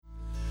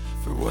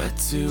For what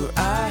do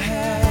I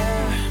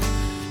have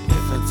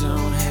if I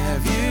don't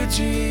have you,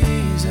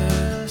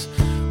 Jesus?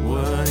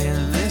 What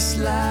in this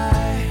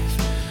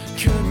life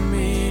could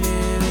mean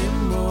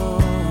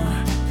anymore?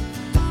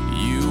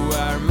 You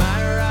are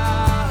my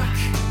rock,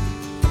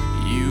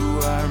 you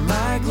are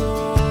my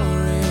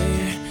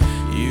glory,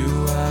 you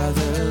are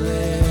the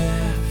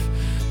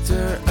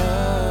lifter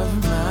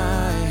of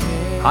my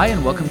head. Hi,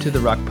 and welcome to the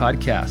Rock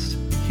Podcast.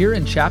 Here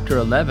in chapter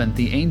 11,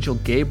 the angel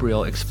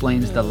Gabriel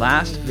explains the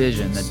last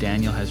vision that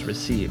Daniel has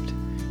received.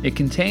 It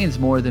contains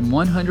more than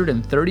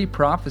 130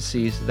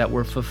 prophecies that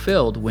were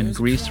fulfilled when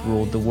Greece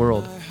ruled the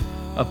world.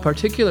 Of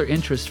particular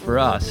interest for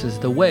us is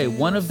the way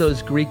one of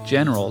those Greek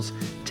generals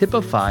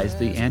typifies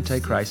the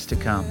Antichrist to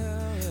come.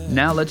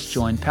 Now let's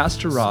join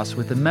Pastor Ross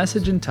with a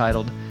message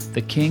entitled,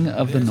 The King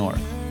of the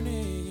North.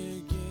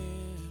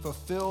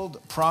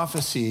 Fulfilled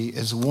prophecy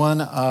is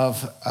one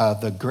of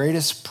the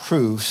greatest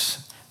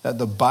proofs that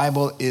the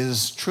Bible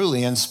is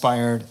truly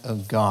inspired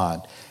of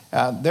God.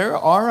 There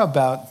are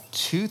about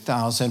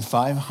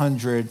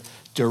 2,500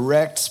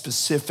 direct,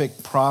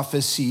 specific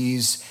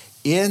prophecies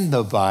in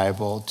the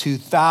Bible.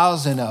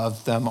 2,000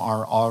 of them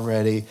are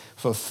already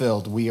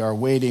fulfilled. We are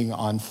waiting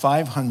on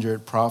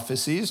 500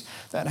 prophecies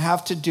that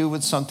have to do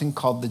with something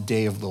called the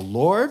Day of the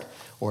Lord,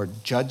 or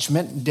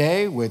Judgment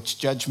Day, which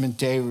Judgment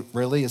Day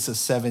really is a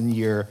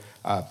 7-year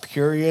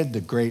period, the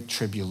Great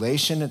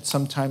Tribulation, it's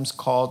sometimes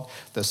called,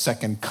 the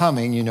Second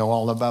Coming, you know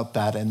all about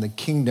that, and the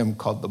kingdom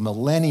called the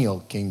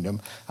Millennial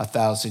Kingdom,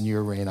 1,000-year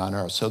reign on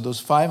earth. So those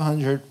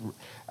 500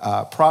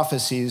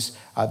 prophecies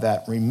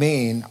that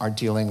remain are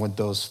dealing with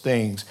those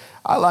things.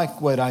 I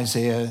like what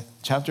Isaiah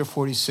chapter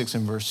 46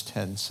 and verse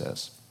 10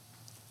 says.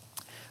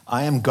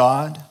 I am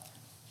God,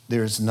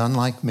 there is none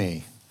like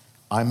me.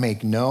 I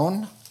make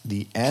known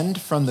the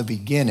end from the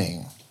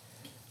beginning,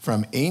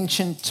 from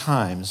ancient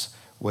times,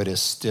 what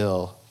is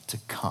still to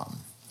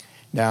come.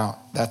 Now,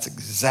 that's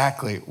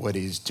exactly what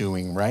he's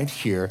doing right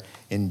here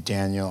in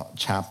Daniel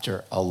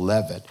chapter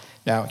 11.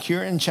 Now,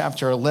 here in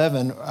chapter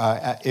 11,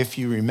 if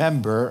you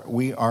remember,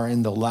 we are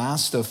in the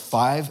last of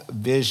 5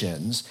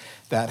 visions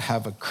that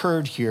have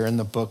occurred here in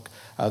the book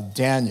of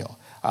Daniel.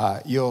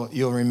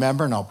 You'll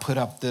remember, and I'll put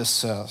up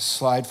this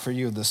slide for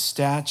you, the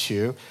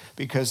statue,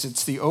 because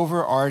it's the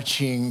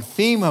overarching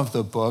theme of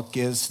the book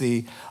is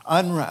the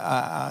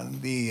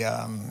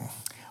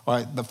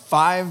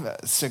 5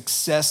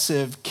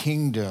 successive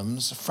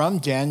kingdoms from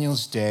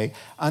Daniel's day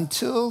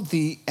until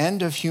the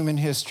end of human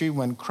history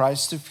when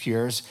Christ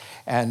appears,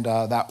 and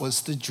that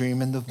was the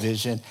dream and the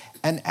vision.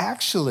 And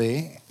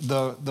actually,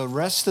 the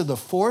rest of the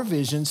 4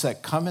 visions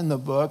that come in the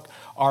book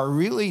are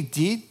really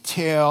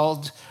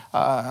detailed,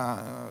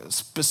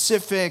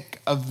 specific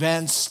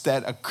events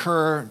that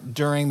occur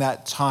during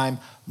that time,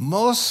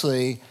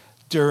 mostly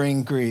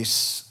during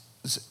Greece's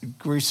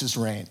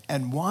reign.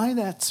 And why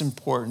that's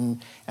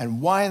important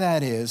and why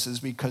that is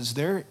because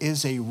there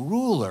is a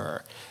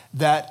ruler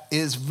that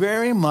is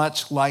very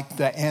much like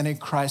the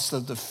Antichrist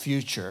of the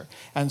future.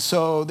 And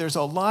so there's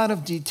a lot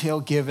of detail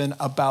given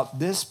about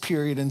this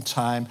period in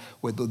time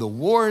with the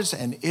wars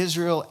and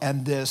Israel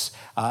and this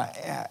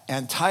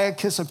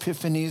Antiochus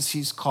Epiphanes,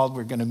 he's called.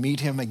 We're going to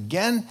meet him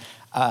again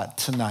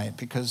tonight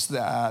because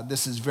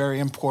this is very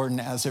important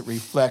as it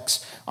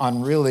reflects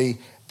on really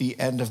the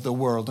end of the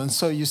world. And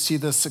so you see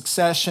the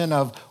succession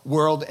of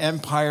world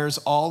empires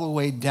all the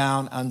way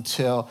down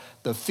until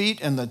the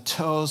feet and the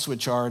toes,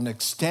 which are an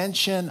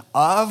extension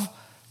of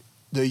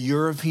the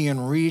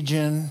European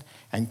region,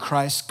 and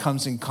Christ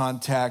comes in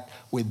contact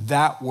with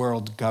that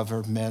world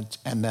government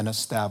and then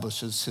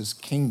establishes his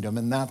kingdom.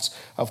 And that's,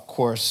 of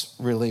course,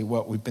 really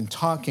what we've been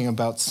talking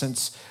about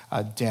since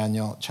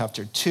Daniel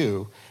chapter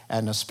 2,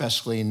 and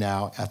especially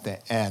now at the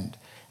end.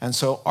 And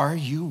so are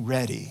you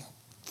ready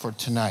for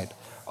tonight?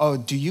 Oh,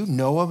 do you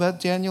know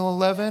about Daniel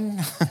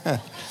 11?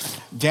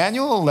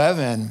 Daniel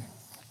 11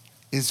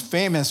 is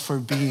famous for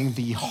being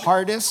the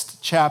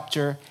hardest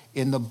chapter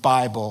in the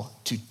Bible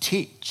to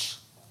teach.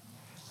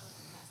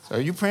 So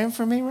are you praying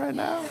for me right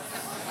now?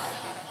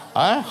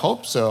 I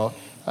hope so.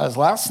 As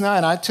last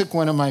night, I took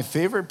one of my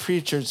favorite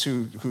preachers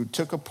who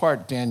took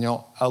apart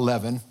Daniel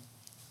 11,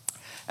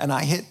 and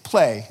I hit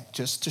play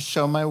just to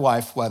show my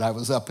wife what I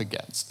was up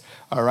against.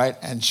 All right,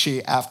 and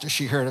after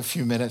she heard a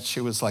few minutes,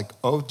 she was like,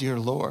 oh, dear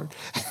Lord,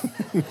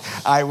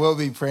 I will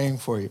be praying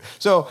for you.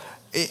 So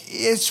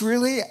it's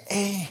really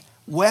a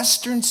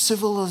Western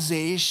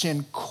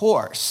civilization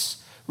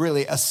course,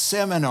 really a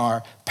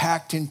seminar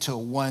packed into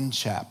one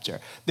chapter.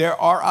 There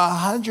are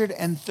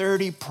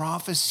 130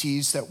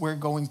 prophecies that we're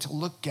going to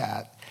look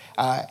at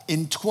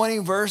in 20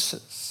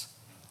 verses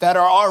that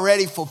are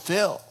already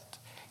fulfilled.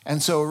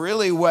 And so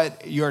really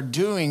what you're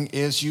doing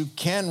is you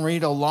can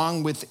read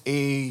along with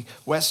a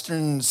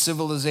Western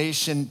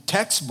civilization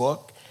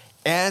textbook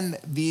and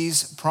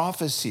these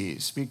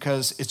prophecies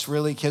because it's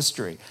really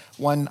history.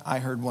 I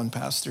heard one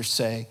pastor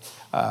say,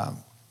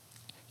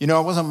 it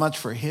wasn't much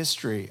for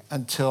history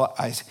until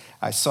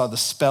I saw the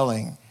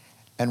spelling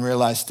and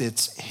realized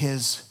it's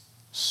his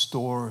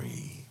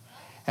story.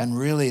 And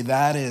really,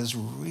 that is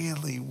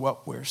really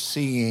what we're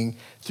seeing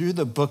through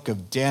the book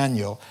of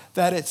Daniel,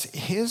 that it's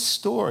his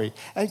story.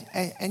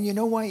 And you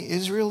know why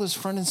Israel is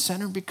front and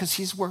center? Because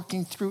he's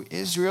working through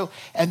Israel.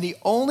 And the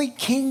only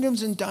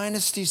kingdoms and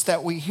dynasties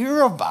that we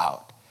hear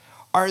about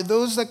are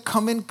those that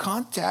come in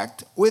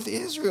contact with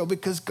Israel,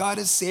 because God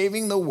is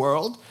saving the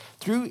world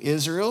through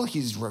Israel.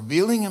 He's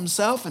revealing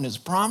himself and his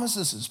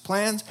promises, his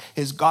plans,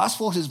 his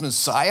gospel, his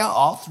Messiah,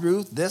 all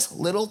through this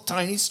little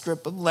tiny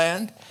strip of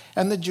land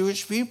and the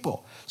Jewish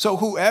people. So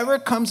whoever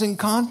comes in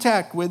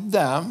contact with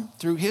them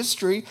through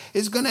history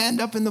is going to end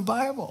up in the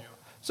Bible.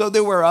 So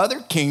there were other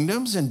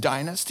kingdoms and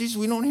dynasties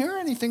we don't hear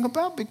anything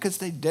about because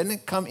they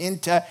didn't come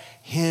into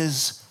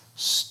his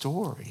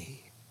story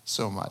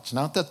so much.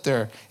 Not that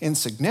they're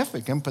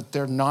insignificant, but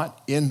they're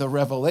not in the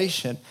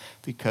Revelation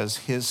because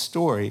his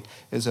story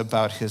is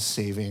about his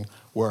saving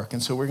work.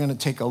 And so we're going to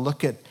take a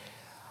look at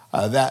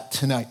that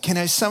tonight. Can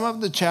I sum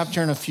up the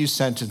chapter in a few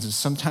sentences?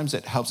 Sometimes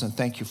it helps, and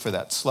thank you for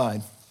that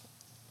slide.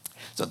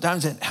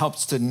 Sometimes it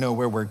helps to know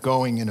where we're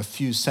going in a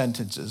few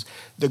sentences.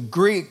 The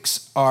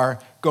Greeks are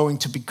going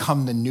to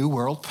become the new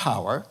world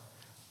power.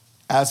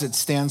 As it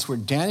stands where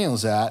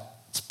Daniel's at,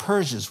 it's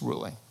Persia's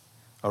ruling.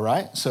 All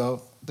right?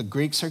 So the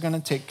Greeks are going to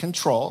take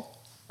control.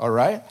 All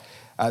right?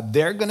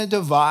 They're going to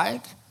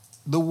divide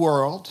the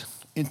world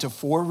into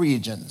 4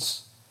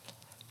 regions.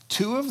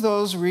 2 of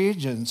those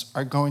regions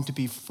are going to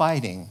be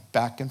fighting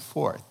back and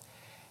forth.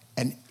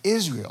 And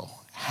Israel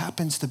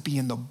happens to be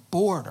on the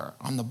border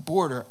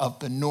of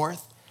the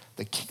north,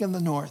 the king of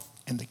the north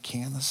and the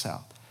king of the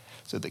south.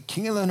 So the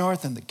king of the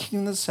north and the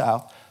king of the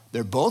south,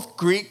 they're both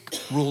Greek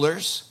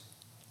rulers.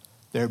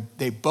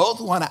 They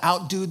both want to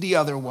outdo the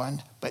other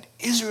one, but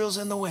Israel's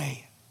in the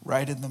way,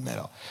 right in the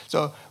middle.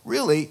 So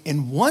really,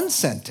 in one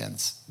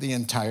sentence, the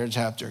entire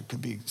chapter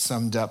could be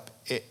summed up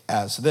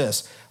as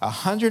this: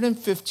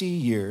 150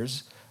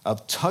 years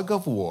of tug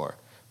of war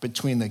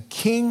between the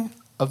king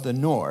of the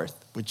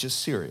north, which is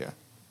Syria,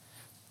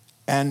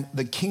 and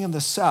the king of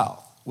the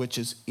south, which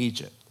is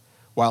Egypt,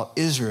 while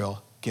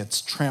Israel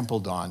gets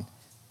trampled on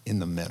in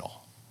the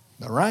middle.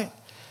 All right?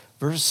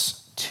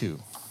 Verse 2.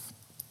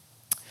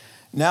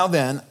 Now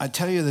then, I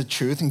tell you the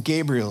truth, and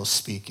Gabriel is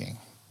speaking.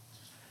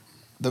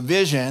 The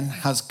vision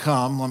has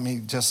come. Let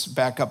me just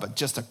back up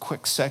just a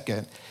quick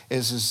second,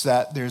 is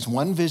that there's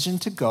one vision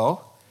to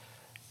go.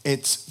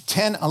 It's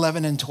 10,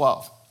 11, and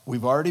 12.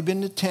 We've already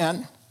been to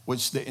 10, which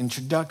is the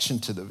introduction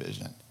to the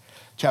vision.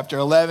 Chapter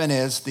 11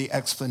 is the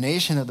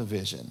explanation of the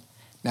vision.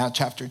 Now,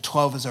 chapter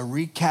 12 is a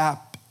recap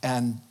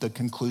and the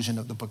conclusion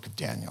of the book of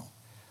Daniel.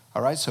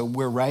 All right, so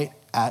we're right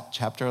at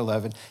chapter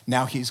 11.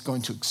 Now he's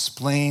going to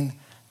explain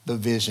the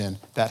vision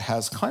that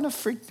has kind of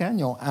freaked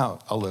Daniel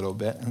out a little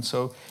bit. And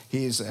so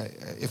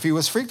if he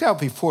was freaked out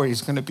before,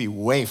 he's going to be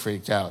way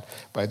freaked out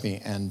by the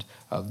end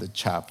of the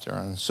chapter.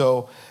 And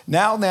so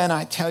now then,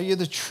 I tell you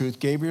the truth,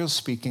 Gabriel's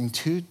speaking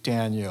to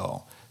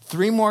Daniel.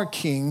 3 more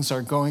kings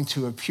are going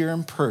to appear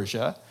in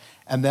Persia,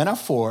 and then a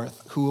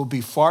 4th who will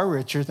be far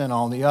richer than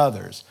all the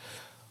others.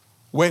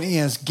 When he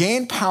has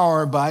gained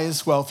power by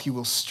his wealth, he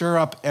will stir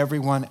up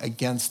everyone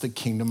against the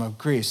kingdom of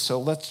Greece. So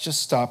let's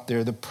just stop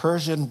there. The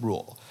Persian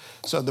rule.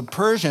 So the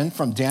Persian,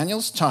 from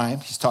Daniel's time,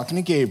 he's talking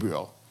to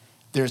Gabriel,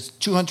 there's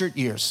 200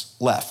 years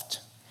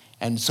left.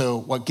 And so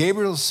what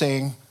Gabriel is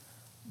saying,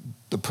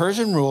 the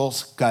Persian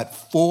rule's got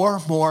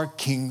 4 more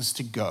kings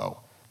to go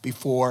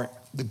before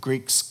the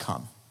Greeks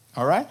come.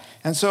 All right?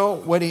 And so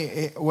what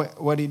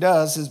he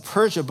does is,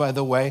 Persia, by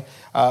the way,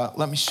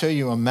 let me show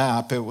you a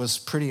map. It was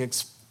pretty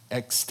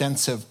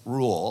extensive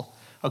rule.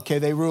 Okay,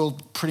 they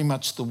ruled pretty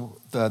much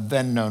the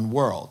then known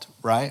world,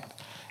 right?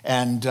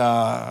 And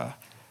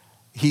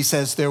he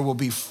says there will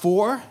be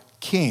 4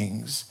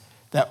 kings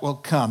that will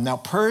come. Now,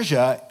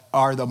 Persia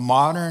are the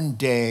modern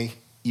day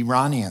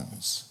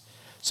Iranians.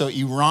 So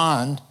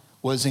Iran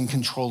was in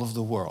control of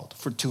the world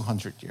for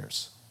 200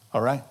 years.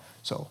 All right?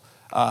 So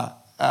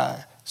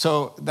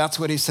that's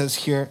what he says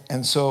here.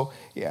 And so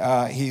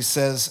he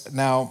says,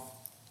 now,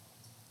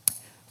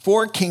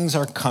 4 kings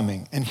are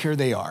coming, and here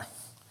they are.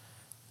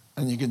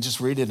 And you can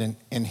just read it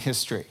in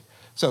history.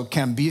 So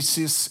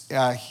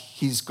Cambyses,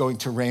 he's going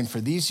to reign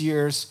for these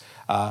years.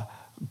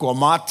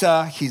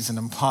 Gaumata, he's an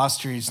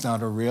imposter. He's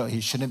not a real,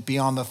 he shouldn't be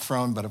on the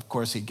throne, but of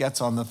course he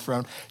gets on the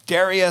throne.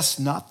 Darius,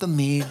 not the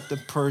Mede, the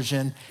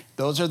Persian.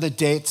 Those are the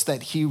dates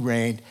that he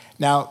reigned.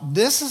 Now,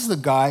 this is the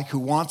guy who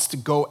wants to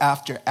go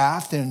after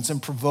Athens and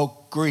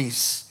provoke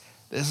Greece.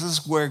 This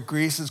is where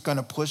Greece is going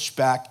to push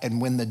back and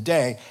win the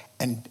day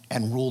and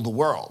rule the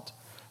world,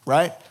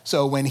 right?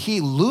 So when he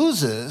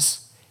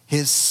loses,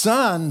 his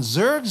son,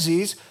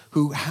 Xerxes,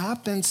 who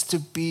happens to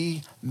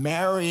be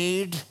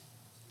married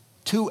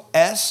to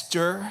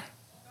Esther.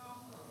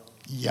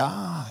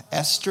 Yeah,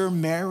 Esther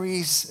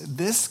marries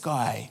this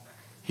guy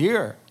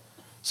here.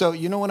 So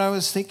you know what I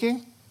was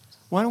thinking?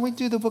 Why don't we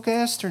do the book of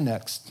Esther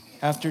next,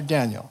 after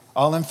Daniel?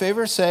 All in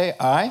favor, say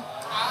aye.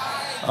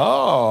 Aye. Oh,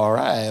 all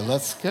right,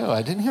 let's go.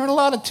 I didn't hear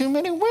too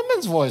many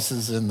women's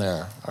voices in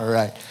there. All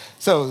right.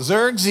 So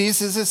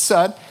Xerxes is his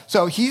son.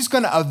 So he's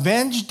going to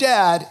avenge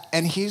dad,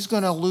 and he's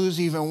going to lose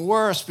even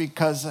worse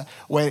because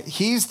when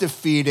he's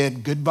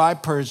defeated, goodbye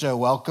Persia,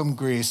 welcome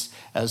Greece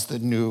as the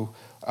new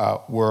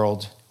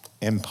world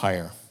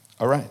empire.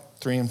 All right,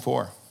 3 and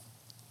 4.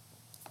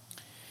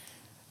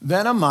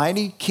 Then a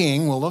mighty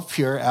king will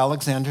appear,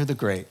 Alexander the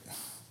Great,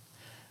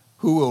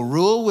 who will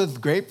rule with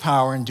great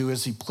power and do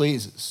as he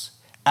pleases.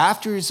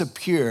 After he's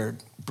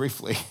appeared,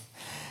 briefly,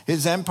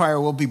 his empire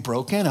will be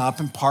broken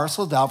up and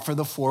parceled out for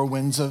the four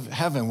winds of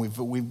heaven.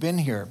 We've been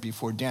here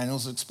before.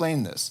 Daniel's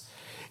explained this.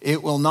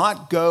 It will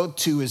not go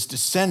to his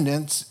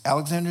descendants.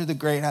 Alexander the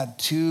Great had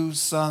 2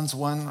 sons,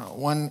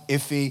 one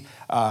iffy,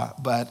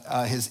 but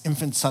his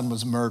infant son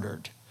was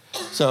murdered.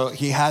 So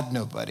he had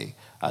nobody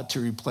to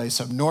replace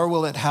him, nor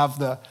will it have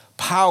the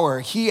power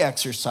he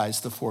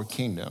exercised, the 4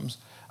 kingdoms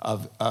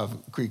of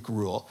Greek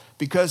rule,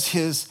 because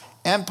his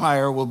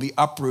empire will be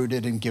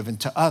uprooted and given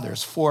to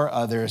others, for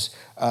others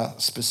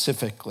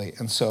specifically.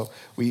 And so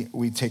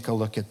we take a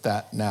look at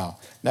that now.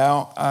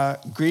 Now,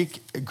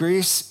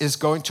 Greece is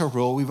going to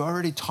rule. We've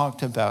already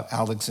talked about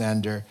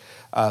Alexander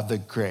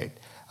the Great.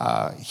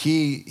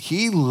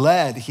 He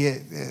led,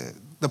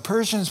 the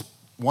Persians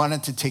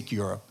wanted to take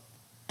Europe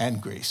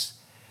and Greece.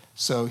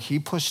 So he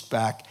pushed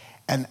back,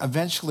 and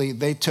eventually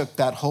they took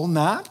that whole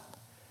map.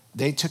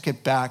 They took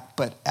it back,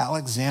 but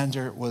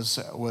Alexander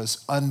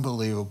was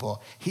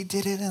unbelievable. He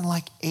did it in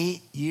like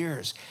 8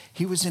 years.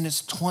 He was in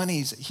his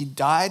 20s. He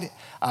died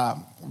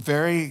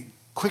very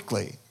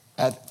quickly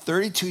at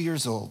 32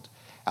 years old.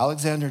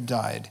 Alexander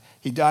died.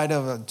 He died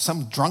of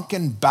some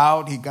drunken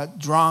bout. He got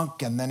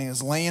drunk, and then he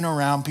was laying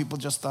around. People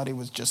just thought he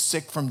was just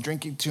sick from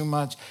drinking too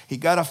much. He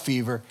got a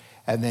fever,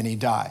 and then he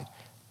died.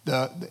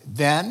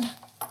 Then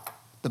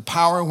the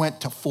power went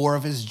to 4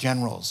 of his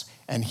generals,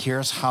 and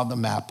here's how the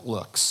map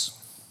looks.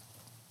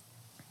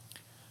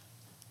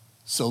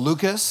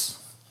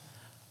 Seleucus,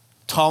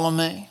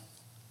 Ptolemy,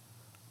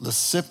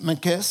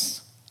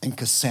 Lysimachus, and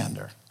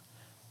Cassander.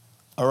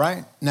 All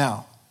right?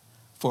 Now,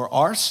 for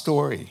our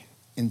story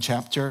in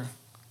chapter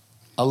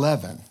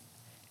 11,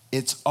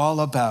 it's all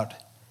about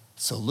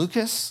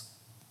Seleucus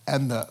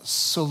and the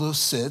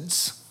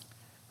Seleucids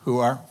who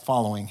are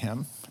following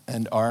him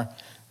and are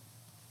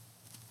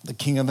the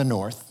king of the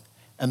north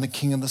and the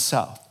king of the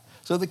south.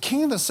 So the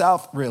king of the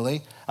south,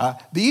 really,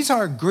 these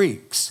are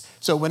Greeks.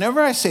 So whenever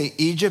I say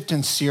Egypt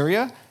and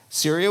Syria,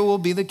 Syria will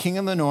be the king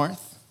of the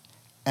north,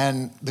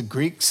 and the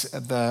Greeks,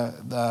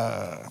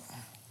 the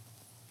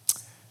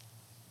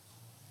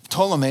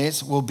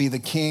Ptolemies will be the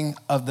kings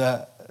of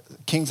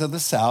the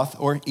south,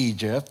 or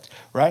Egypt,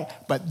 right?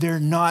 But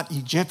they're not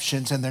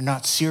Egyptians and they're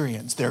not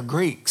Syrians. They're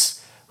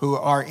Greeks who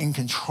are in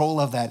control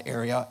of that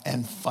area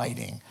and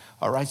fighting.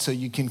 All right, so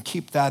you can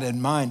keep that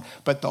in mind.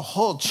 But the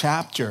whole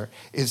chapter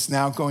is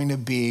now going to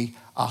be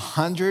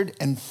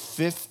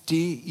 150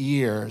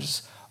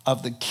 years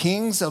of the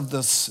kings of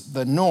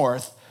the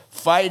north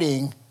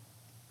fighting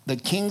the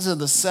kings of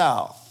the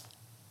south,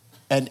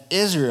 and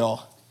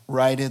Israel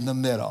right in the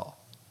middle.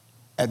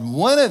 And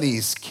one of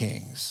these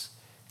kings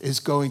is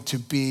going to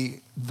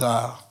be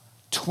the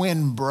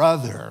twin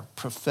brother,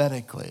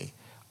 prophetically,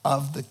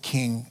 of the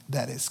king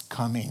that is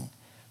coming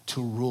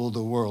to rule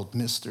the world,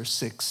 Mr.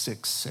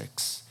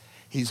 666.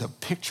 He's a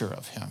picture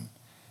of him.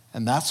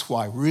 And that's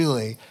why,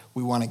 really,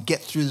 we want to get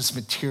through this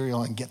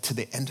material and get to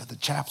the end of the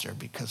chapter,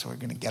 because we're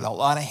going to get a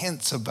lot of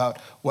hints about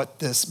what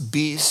this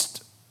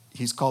beast,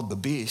 he's called the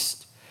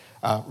beast,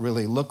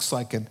 really looks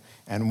like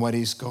and what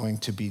he's going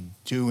to be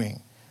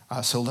doing.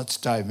 So let's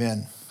dive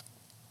in.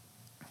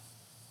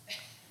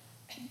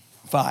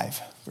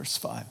 5, verse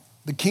 5.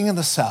 The king of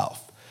the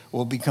south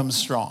will become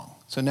strong.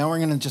 So now we're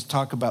going to just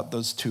talk about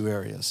those 2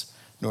 areas,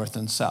 north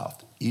and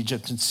south,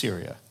 Egypt and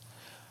Syria.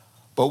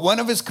 But one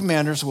of his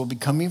commanders will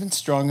become even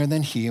stronger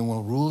than he and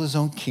will rule his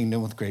own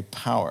kingdom with great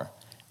power.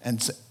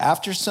 And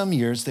after some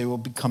years, they will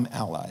become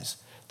allies.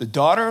 The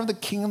daughter of the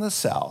king of the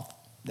south,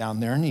 down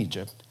there in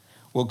Egypt,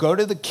 will go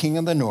to the king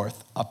of the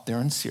north, up there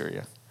in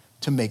Syria,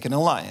 to make an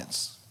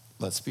alliance.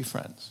 Let's be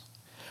friends.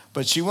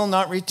 But she will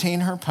not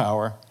retain her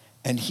power,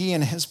 and he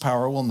and his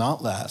power will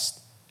not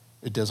last.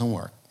 It doesn't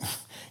work.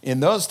 In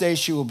those days,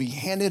 she will be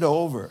handed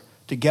over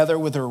together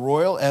with her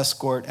royal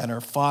escort and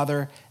her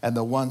father and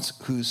the ones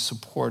who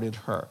supported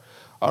her.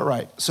 All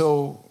right,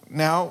 so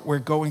now we're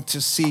going to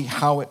see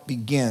how it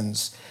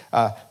begins.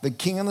 The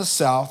king of the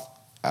south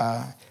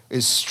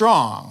is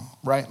strong,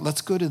 right?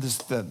 Let's go to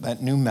that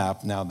new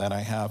map now that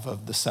I have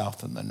of the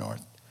south and the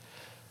north.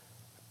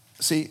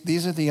 See,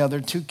 these are the other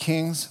 2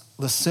 kings,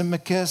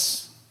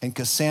 Lysimachus and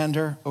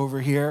Cassander over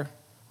here,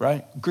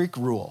 right? Greek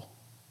rule.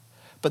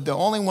 But the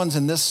only ones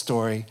in this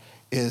story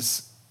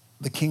is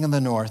the king of the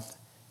north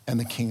and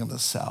the king of the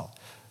south.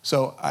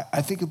 So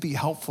I think it'd be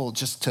helpful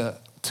just to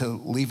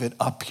leave it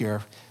up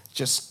here,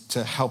 just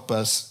to help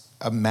us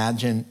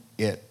imagine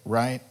it,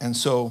 right? And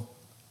so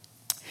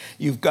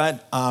you've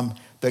got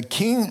the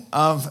king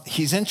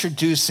he's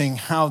introducing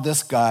how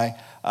this guy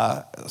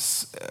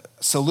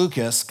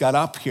Seleucus got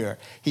up here,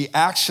 he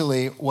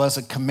actually was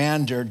a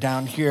commander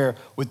down here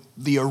with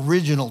the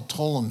original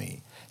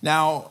Ptolemy.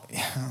 Now,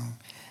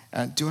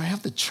 do I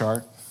have the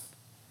chart?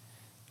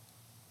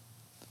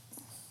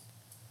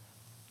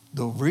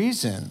 The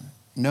reason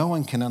no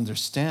one can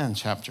understand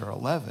chapter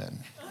 11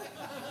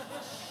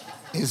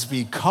 is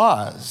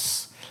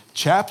because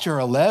chapter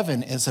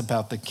 11 is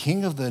about the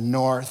king of the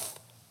north,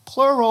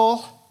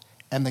 plural,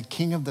 and the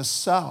king of the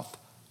south,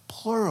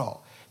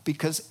 plural,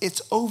 because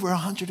it's over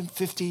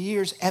 150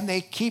 years and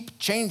they keep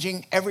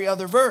changing every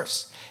other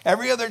verse.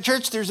 Every other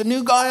church, there's a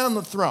new guy on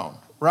the throne,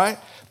 right?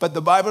 But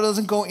the Bible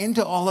doesn't go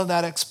into all of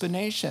that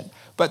explanation.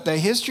 But the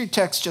history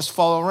texts just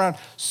follow around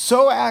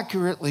so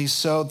accurately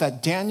so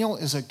that Daniel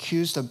is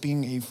accused of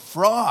being a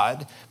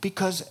fraud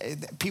because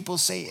people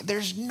say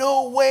there's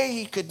no way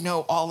he could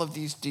know all of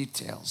these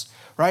details,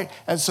 right?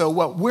 And so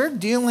what we're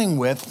dealing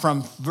with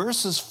from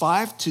verses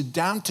 5 to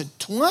down to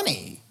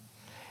 20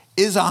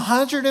 is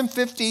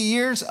 150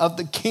 years of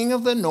the king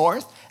of the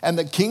north and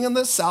the king of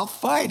the south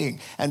fighting.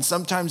 And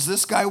sometimes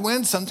this guy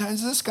wins,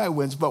 sometimes this guy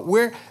wins. But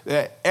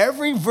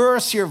every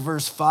verse here,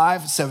 verse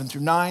 5, 7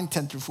 through 9,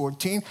 10 through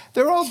 14,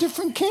 they're all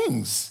different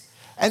kings.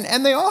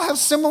 And they all have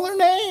similar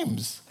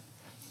names,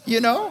 you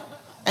know?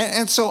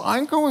 And so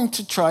I'm going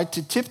to try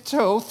to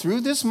tiptoe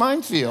through this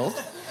minefield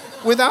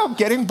without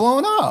getting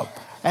blown up.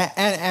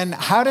 And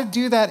how to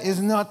do that is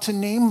not to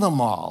name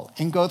them all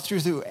and go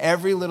through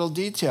every little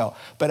detail.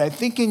 But I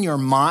think in your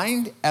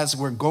mind, as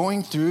we're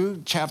going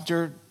through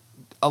chapter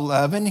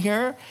 11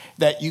 here,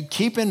 that you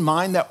keep in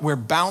mind that we're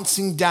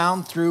bouncing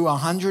down through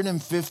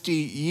 150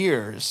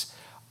 years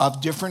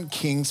of different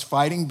kings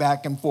fighting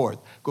back and forth.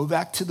 Go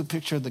back to the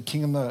picture of the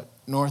king of the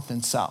north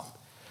and south.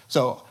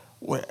 So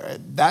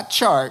that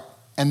chart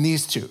and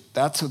these two,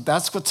 that's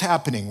what's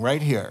happening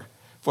right here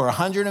for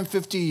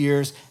 150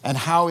 years and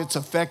how it's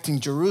affecting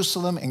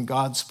Jerusalem and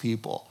God's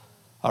people.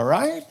 All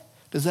right?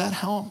 Does that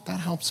help?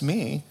 That helps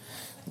me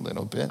a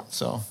little bit,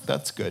 so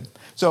that's good.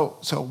 So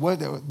what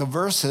the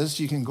verses,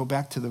 you can go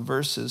back to the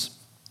verses.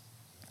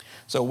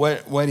 So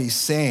what he's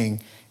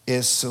saying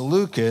is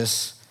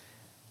Seleucus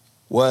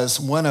was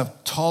one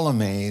of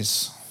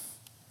Ptolemy's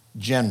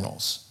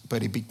generals,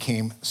 but he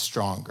became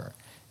stronger.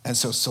 And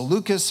so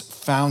Seleucus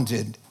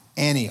founded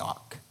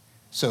Antioch,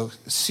 so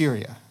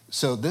Syria.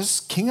 So this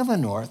king of the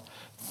north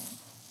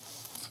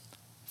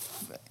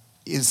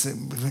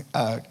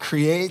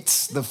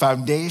creates the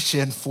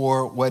foundation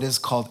for what is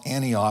called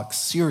Antioch,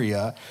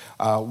 Syria,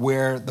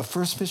 where the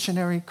first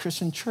missionary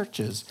Christian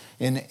churches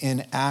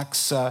in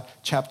Acts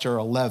chapter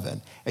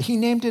 11. He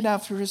named it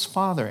after his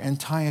father,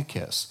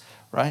 Antiochus,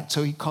 right?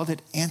 So he called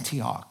it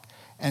Antioch.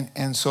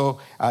 And so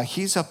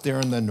he's up there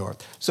in the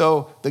north.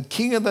 So the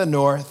king of the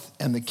north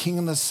and the king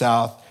of the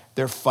south,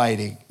 they're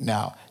fighting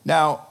now.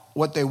 Now,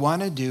 what they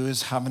want to do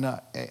is have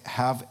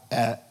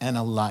an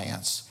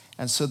alliance.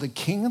 And so the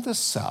king of the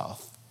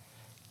south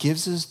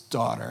gives his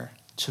daughter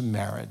to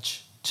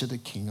marriage to the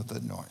king of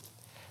the north.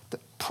 The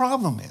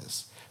problem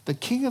is the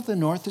king of the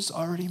north is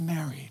already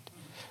married.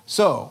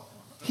 So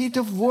he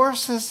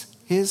divorces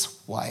his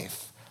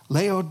wife,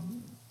 Laodicea.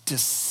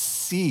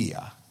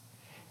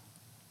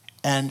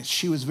 And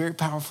she was very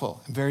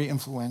powerful and very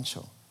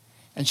influential.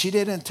 And she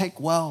didn't take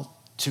well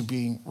to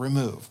being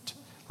removed,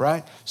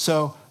 right?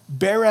 So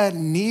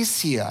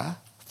Berenice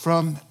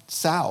from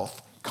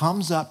south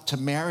comes up to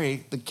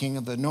marry the king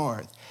of the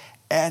north.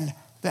 And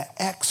the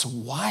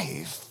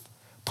ex-wife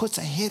puts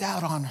a hit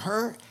out on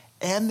her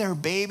and their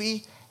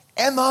baby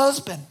and the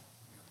husband.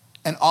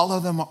 And all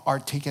of them are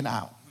taken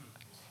out.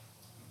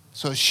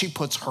 So she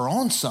puts her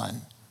own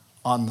son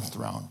on the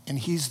throne. And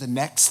he's the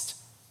next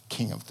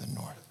king of the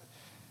north.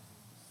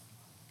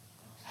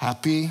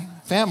 Happy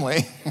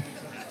family.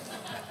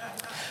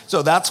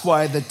 So that's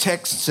why the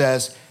text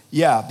says,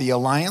 yeah, the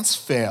alliance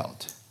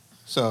failed.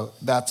 So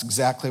that's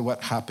exactly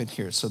what happened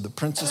here. So the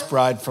princess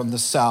bride from the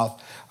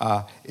south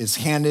is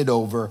handed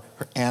over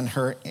and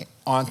her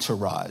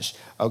entourage,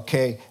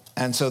 okay?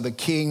 And so the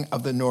king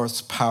of the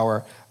north's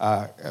power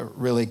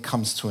really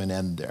comes to an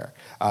end there.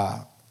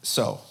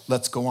 So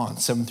let's go on,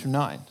 7 through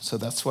 9. So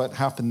that's what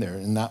happened there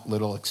in that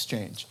little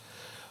exchange.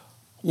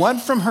 One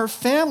from her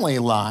family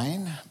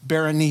line,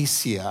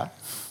 Berenice,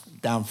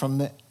 down from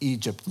the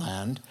Egypt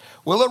land,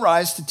 will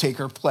arise to take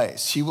her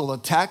place. She will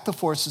attack the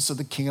forces of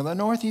the king of the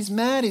north. He's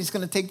mad. He's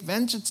going to take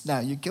vengeance now.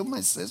 You killed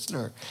my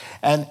sister.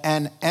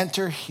 And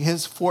enter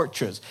his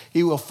fortress.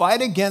 He will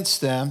fight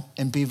against them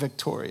and be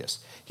victorious.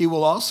 He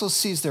will also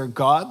seize their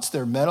gods,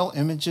 their metal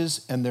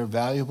images, and their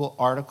valuable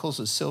articles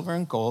of silver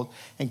and gold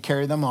and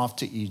carry them off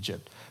to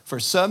Egypt. For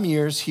some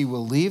years, he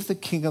will leave the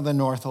king of the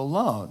north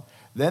alone.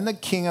 Then the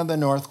king of the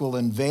north will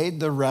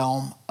invade the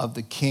realm of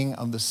the king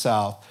of the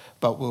south,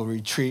 but will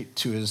retreat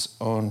to his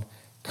own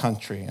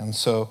country. And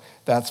so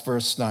that's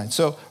verse 9.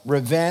 So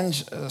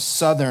revenge,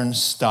 southern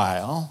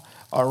style,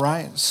 all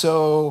right?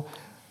 So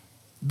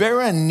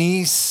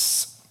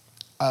Berenice's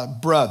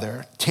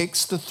brother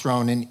takes the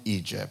throne in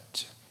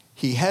Egypt.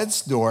 He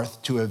heads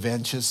north to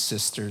avenge his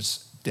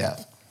sister's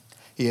death.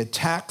 He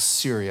attacks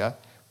Syria,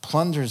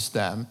 plunders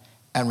them,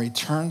 and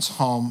returns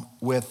home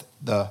with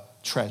the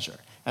treasure.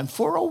 And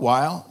for a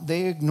while,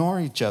 they ignore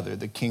each other,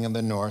 the king of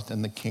the north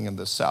and the king of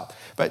the south.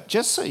 But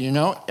just so you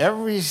know,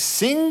 every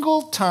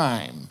single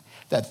time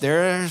that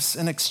there's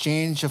an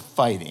exchange of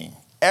fighting,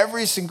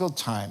 every single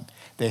time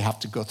they have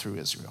to go through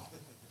Israel.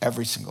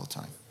 Every single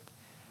time.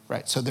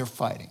 Right? So they're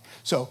fighting.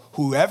 So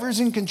whoever's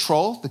in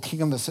control, the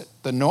king of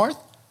the north,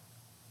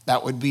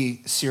 that would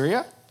be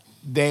Syria,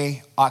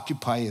 they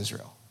occupy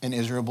Israel. And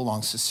Israel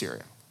belongs to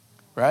Syria.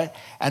 Right?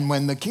 And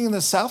when the king of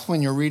the south,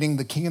 when you're reading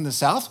the king of the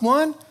south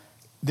one,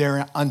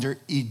 they're under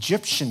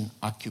Egyptian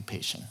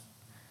occupation.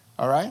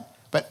 All right?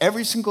 But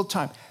every single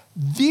time,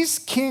 these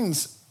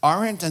kings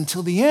aren't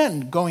until the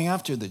end going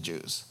after the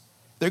Jews.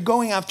 They're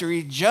going after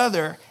each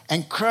other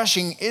and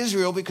crushing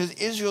Israel because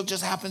Israel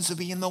just happens to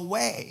be in the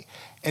way.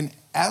 And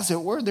as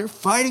it were, they're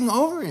fighting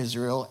over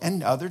Israel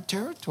and other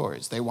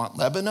territories. They want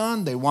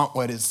Lebanon. They want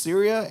what is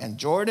Syria and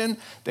Jordan.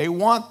 They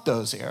want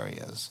those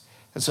areas.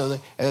 And so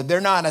they're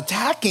not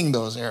attacking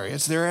those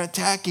areas. They're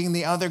attacking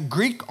the other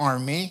Greek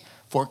army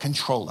for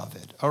control of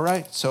it. All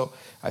right? So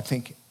I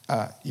think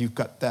you've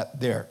got that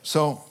there.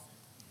 So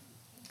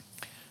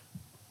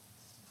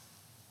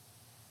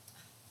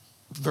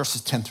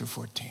verses 10 through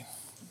 14.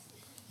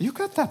 You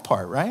got that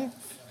part, right?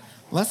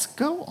 Let's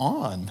go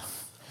on.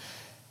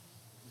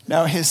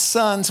 Now his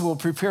sons will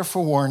prepare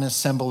for war and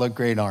assemble a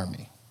great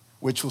army,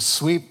 which will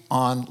sweep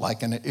on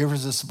like an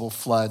irresistible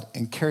flood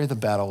and carry the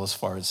battle as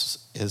far as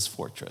his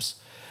fortress.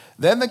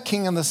 Then the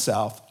king of the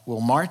south will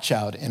march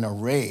out in a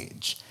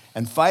rage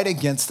and fight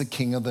against the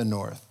king of the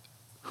north,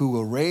 who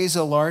will raise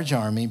a large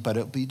army, but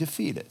it will be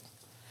defeated.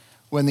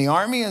 When the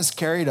army is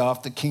carried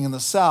off, the king of the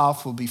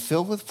south will be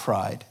filled with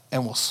pride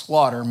and will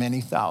slaughter many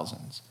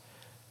thousands.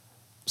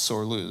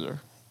 Sore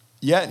loser.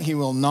 Yet he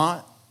will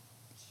not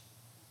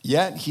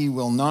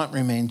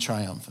remain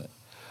triumphant.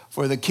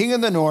 For the king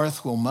of the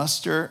north will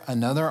muster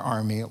another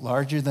army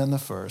larger than the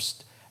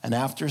first, and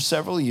after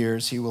several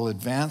years he will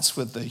advance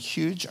with a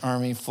huge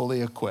army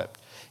fully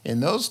equipped. In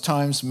those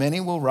times many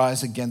will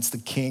rise against the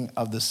king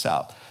of the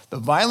south. The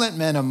violent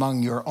men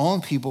among your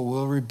own people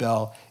will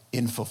rebel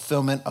in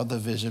fulfillment of the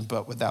vision,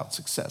 but without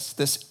success.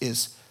 This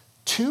is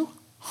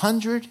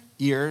 200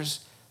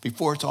 years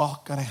before it's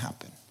all going to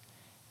happen.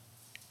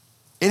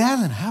 It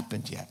hasn't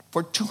happened yet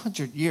for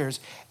 200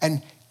 years.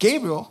 And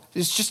Gabriel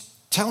is just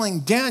telling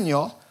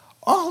Daniel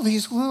all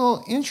these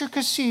little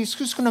intricacies.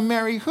 Who's going to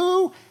marry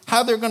who?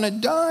 How they're going to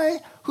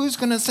die? Who's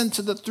going to ascend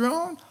to the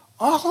throne?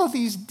 All of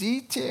these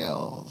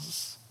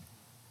details.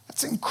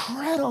 That's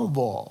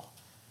incredible.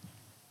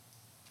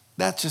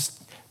 That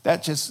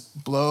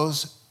just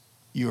blows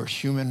your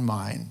human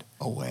mind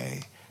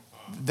away.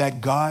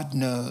 That God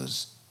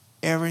knows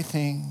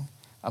everything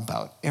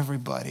about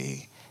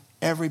everybody.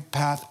 Every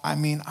path. I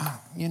mean,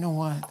 you know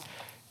what?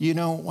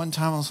 One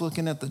time I was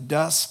looking at the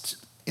dust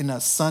in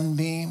a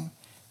sunbeam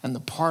and the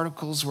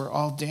particles were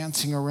all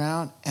dancing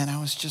around. And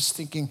I was just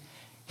thinking,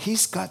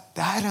 he's got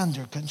that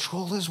under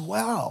control as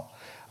well.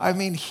 I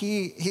mean,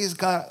 he's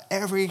got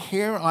every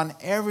hair on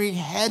every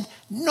head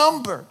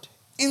numbered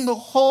in the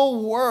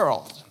whole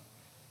world.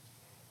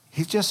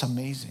 He's just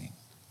amazing.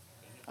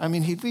 I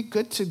mean, he'd be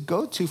good to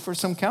go to for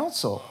some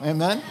counsel.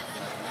 Amen?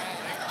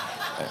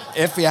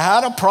 If you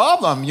had a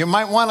problem, you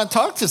might want to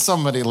talk to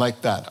somebody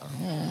like that.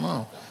 I don't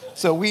know.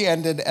 So we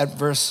ended at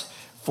verse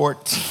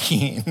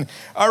 14.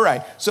 All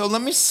right, so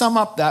let me sum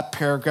up that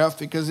paragraph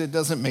because it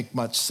doesn't make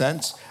much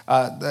sense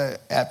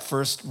at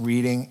first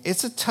reading.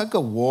 It's a tug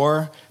of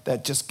war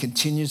that just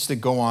continues to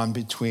go on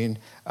between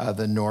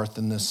the north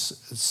and the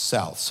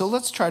south. So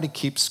let's try to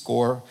keep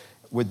score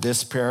with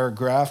this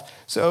paragraph.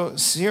 So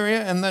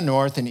Syria in the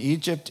north and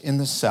Egypt in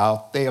the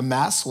south, they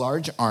amass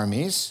large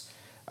armies.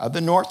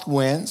 The north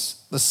wins.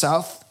 The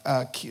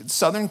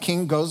southern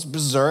king goes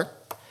berserk,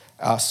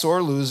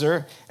 sore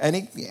loser, and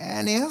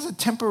he has a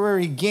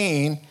temporary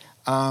gain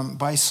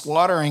by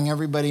slaughtering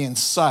everybody in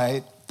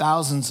sight,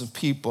 thousands of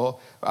people,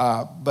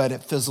 but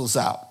it fizzles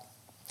out.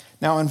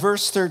 Now in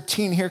verse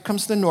 13, here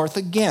comes the north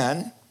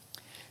again,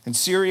 and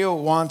Syria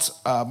wants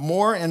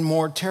more and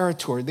more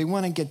territory. They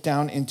want to get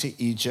down into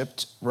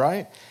Egypt,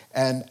 right?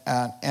 And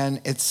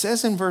it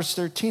says in verse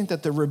 13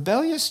 that the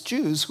rebellious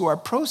Jews who are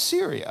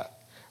pro-Syria,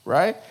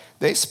 right?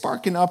 They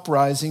spark an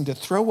uprising to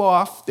throw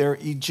off their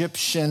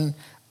Egyptian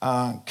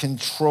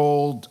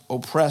controlled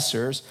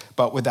oppressors,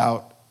 but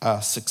without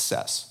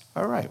success.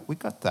 All right, we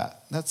got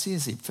that. That's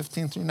easy,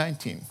 15 through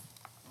 19.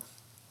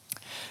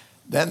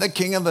 Then the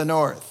king of the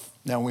north,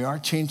 now we are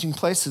changing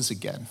places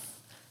again,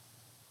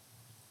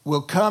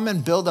 will come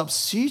and build up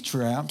siege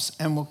ramps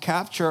and will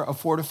capture a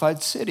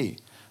fortified city.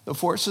 The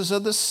forces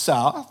of the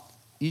south,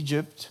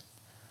 Egypt,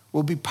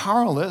 will be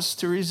powerless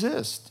to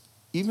resist.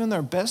 Even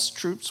their best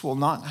troops will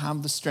not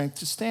have the strength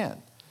to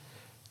stand.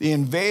 The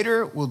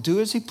invader will do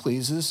as he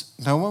pleases.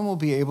 No one will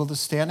be able to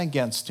stand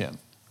against him.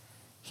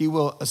 He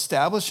will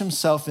establish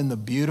himself in the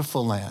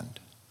beautiful land,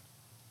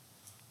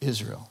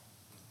 Israel,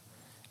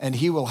 and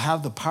he will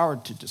have the power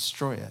to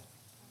destroy it.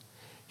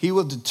 He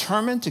will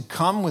determine to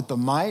come with the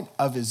might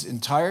of his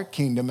entire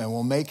kingdom and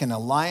will make an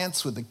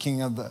alliance with the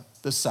king of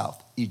the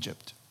south,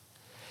 Egypt.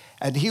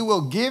 And he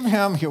will give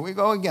him, here we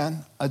go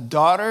again, a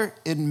daughter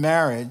in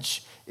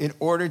marriage in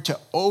order to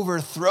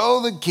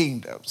overthrow the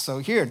kingdom. So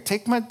here,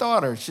 take my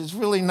daughter. She's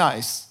really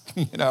nice.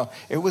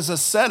 It was a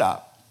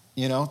setup,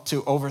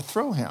 to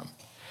overthrow him.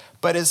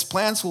 But his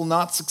plans will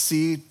not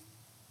succeed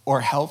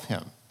or help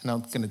him. And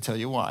I'm going to tell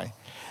you why.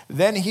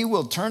 Then he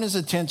will turn his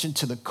attention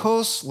to the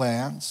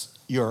coastlands,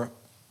 Europe,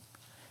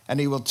 and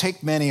he will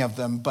take many of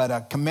them. But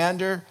a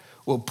commander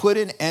will put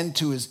an end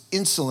to his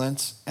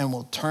insolence and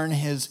will turn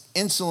his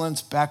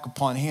insolence back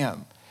upon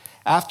him.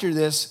 After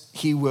this,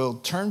 he will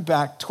turn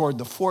back toward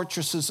the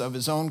fortresses of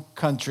his own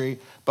country,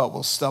 but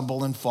will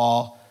stumble and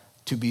fall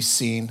to be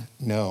seen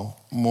no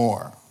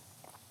more.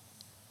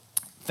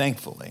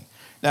 Thankfully.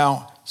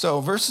 Now,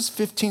 so verses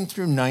 15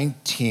 through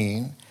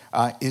 19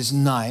 is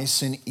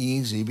nice and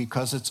easy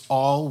because it's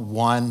all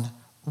one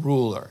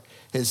ruler.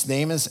 His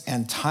name is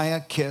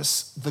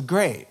Antiochus the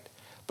Great,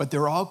 but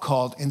they're all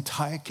called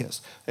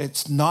Antiochus.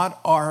 It's not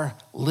our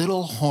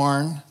little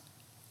horn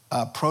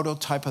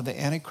prototype of the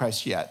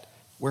Antichrist yet.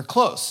 We're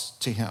close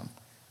to him,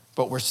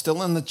 but we're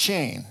still in the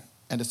chain,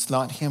 and it's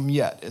not him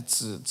yet.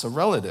 It's a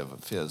relative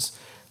of his,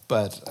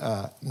 but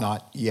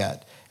not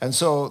yet. And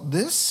so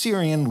this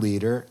Syrian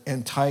leader,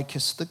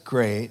 Antiochus the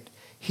Great,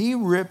 he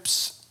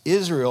rips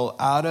Israel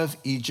out of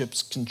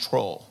Egypt's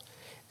control,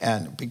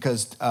 and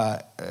because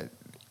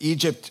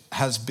Egypt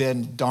has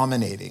been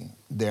dominating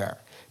there.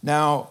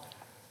 Now,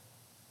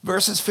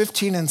 verses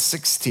 15 and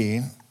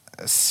 16,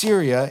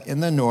 Syria in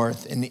the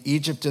north and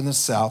Egypt in the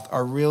south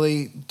are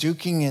really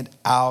duking it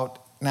out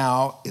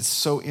now. It's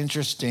so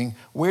interesting.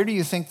 Where do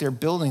you think they're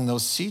building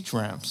those siege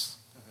ramps?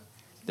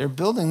 They're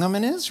building them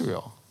in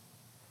Israel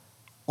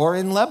or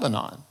in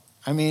Lebanon.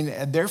 I mean,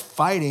 they're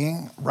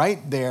fighting right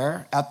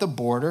there at the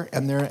border,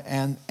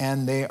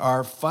 and they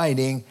are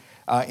fighting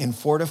in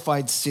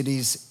fortified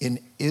cities in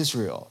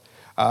Israel.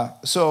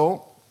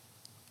 So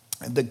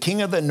the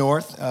king of the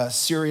north,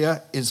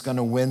 Syria, is going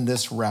to win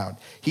this round.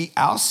 He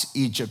ousts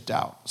Egypt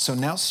out. So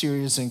now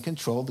Syria is in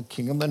control. The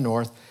king of the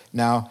north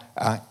now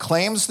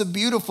claims the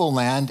beautiful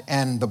land,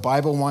 and the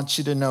Bible wants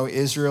you to know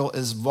Israel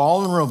is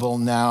vulnerable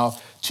now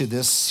to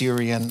this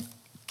Syrian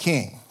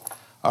king.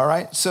 All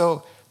right,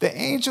 so the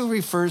angel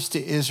refers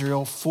to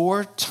Israel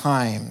 4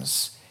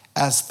 times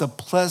as the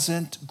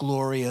pleasant,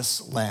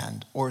 glorious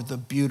land, or the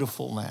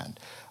beautiful land.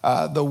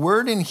 The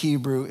word in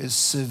Hebrew is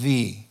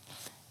sevi,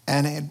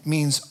 and it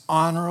means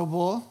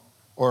honorable,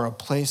 or a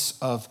place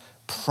of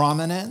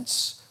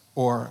prominence,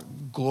 or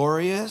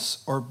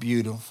glorious, or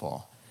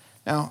beautiful.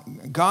 Now,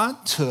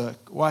 God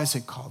took, why is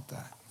it called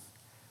that?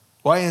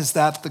 Why is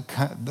that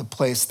the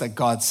place that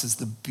God says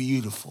the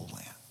beautiful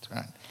land,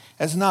 right?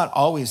 It's not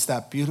always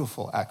that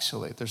beautiful,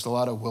 actually. There's a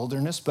lot of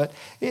wilderness, but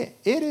it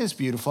is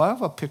beautiful. I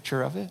have a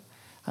picture of it.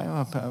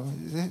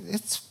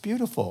 It's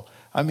beautiful.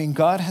 I mean,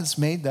 God has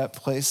made that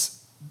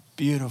place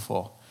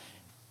beautiful.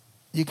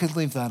 You could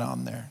leave that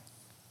on there.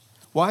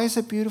 Why is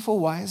it beautiful?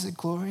 Why is it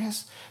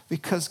glorious?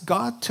 Because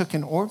God took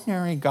an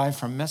ordinary guy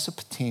from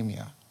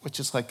Mesopotamia, which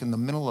is like in the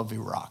middle of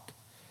Iraq,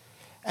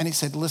 and he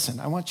said, listen,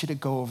 I want you to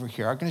go over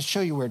here. I'm going to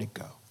show you where to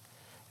go.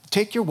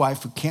 Take your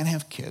wife who can't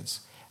have kids,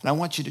 and I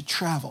want you to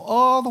travel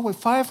all the way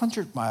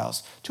 500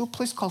 miles to a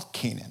place called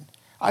Canaan.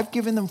 I've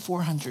given them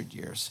 400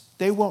 years.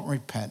 They won't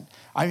repent.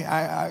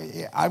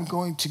 I'm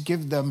going to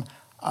give them,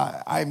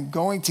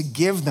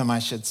 I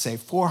should say,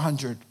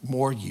 400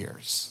 more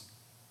years.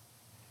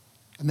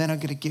 And then I'm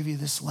going to give you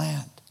this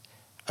land.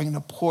 I'm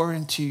going to pour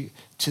into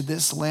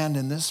this land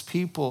and this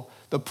people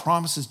the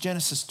promises.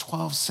 Genesis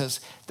 12 says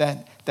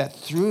that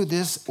through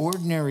this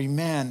ordinary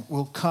man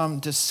will come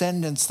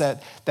descendants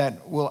that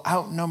will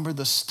outnumber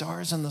the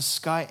stars in the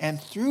sky.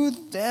 And through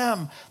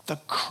them, the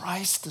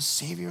Christ, the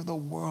Savior of the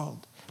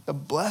world, the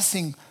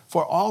blessing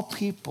for all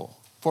people,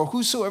 for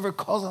whosoever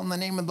calls on the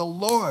name of the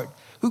Lord,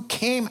 who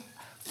came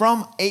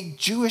from a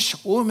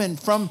Jewish woman,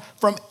 from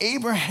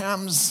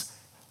Abraham's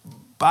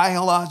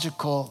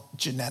biological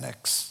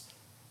genetics.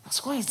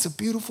 That's why it's a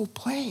beautiful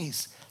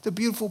place. It's a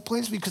beautiful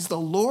place because the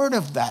Lord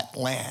of that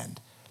land,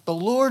 the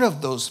Lord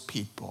of those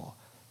people,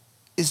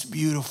 is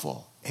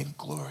beautiful and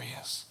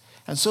glorious.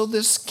 And so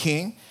this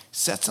king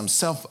sets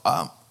himself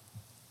up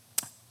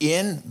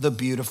in the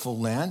beautiful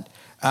land.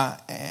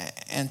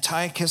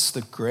 Antiochus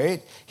the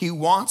Great, he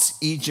wants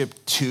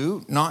Egypt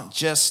too, not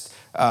just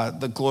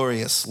the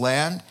glorious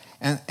land.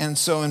 And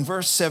so in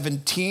verse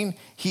 17,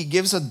 he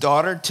gives a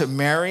daughter to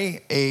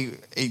marry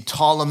a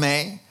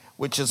Ptolemy,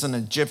 which is an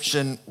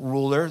Egyptian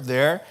ruler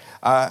there,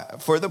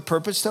 for the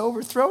purpose to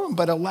overthrow him.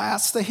 But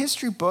alas, the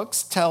history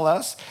books tell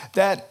us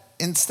that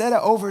instead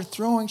of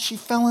overthrowing, she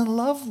fell in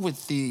love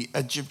with the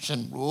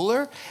Egyptian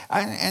ruler,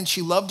 and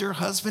she loved her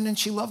husband, and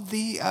she loved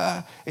the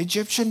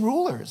Egyptian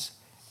rulers.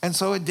 And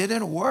so it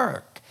didn't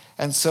work.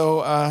 And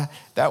so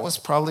that was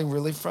probably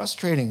really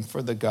frustrating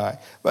for the guy.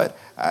 But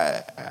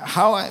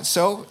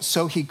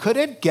so he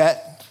couldn't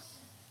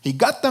he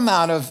got them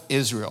out of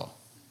Israel,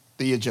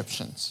 the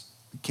Egyptians,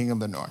 the king of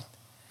the north.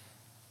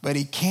 But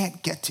he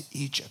can't get to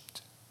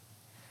Egypt.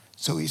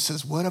 So he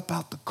says, what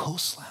about the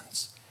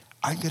coastlands?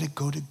 I'm going to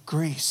go to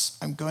Greece.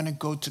 I'm going to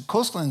go to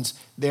coastlands.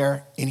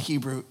 There in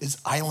Hebrew is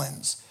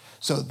islands.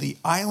 So the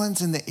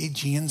islands in the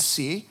Aegean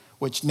Sea,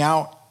 which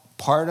now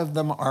part of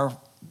them are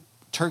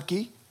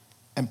Turkey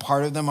and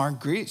part of them are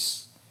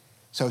Greece.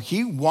 So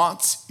he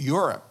wants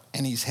Europe,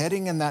 and he's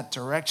heading in that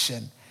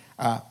direction,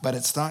 but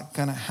it's not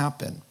going to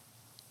happen.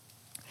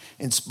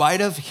 In spite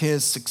of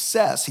his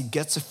success, he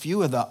gets a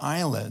few of the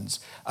islands.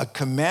 A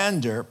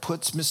commander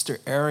puts Mr.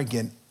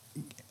 Arrogant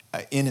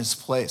in his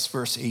place,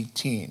 verse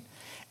 18.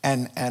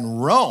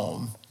 And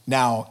Rome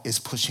now is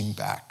pushing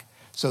back.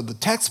 So the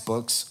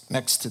textbooks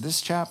next to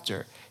this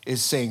chapter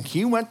is saying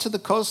he went to the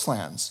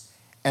coastlands,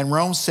 and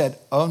Rome said,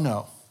 oh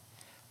no.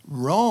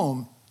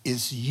 Rome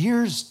is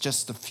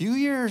just a few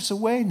years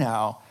away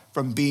now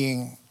from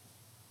being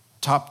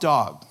top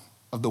dog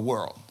of the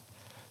world.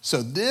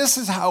 So this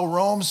is how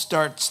Rome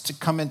starts to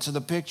come into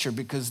the picture,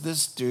 because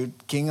this dude,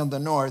 King of the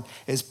North,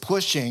 is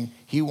pushing.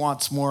 He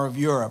wants more of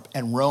Europe,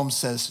 and Rome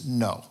says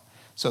no.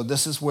 So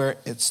this is where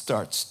it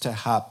starts to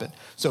happen.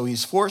 So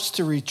he's forced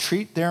to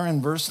retreat there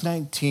in verse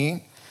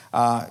 19,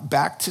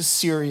 back to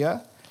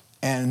Syria,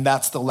 and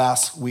that's the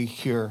last we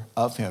hear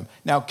of him.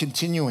 Now,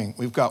 continuing,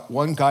 we've got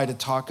one guy to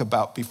talk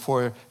about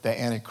before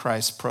the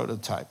Antichrist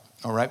prototype.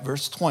 All right,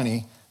 verse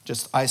 20,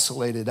 just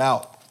isolate it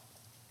out.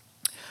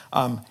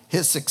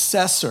 His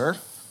successor,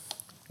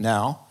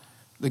 now,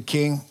 the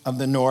king of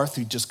the north,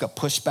 who just got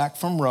pushed back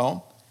from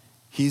Rome,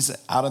 he's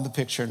out of the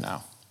picture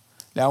now.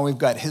 Now we've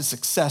got his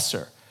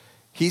successor.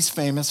 He's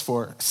famous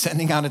for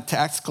sending out a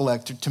tax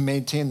collector to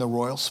maintain the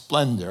royal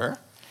splendor.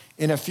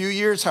 In a few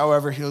years,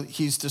 however,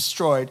 he's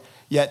destroyed,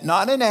 yet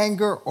not in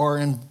anger or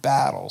in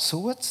battle. So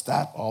what's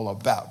that all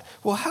about?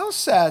 Well, how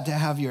sad to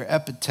have your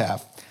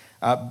epitaph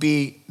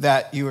be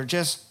that you were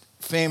just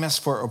famous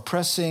for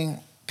oppressing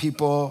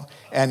people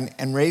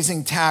and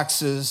raising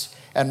taxes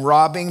and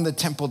robbing the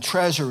temple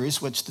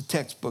treasuries, which the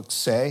textbooks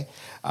say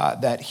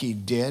that he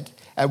did.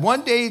 And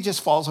one day he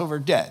just falls over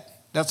dead.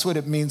 That's what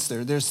it means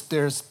there.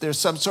 There's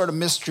some sort of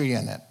mystery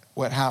in it,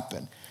 what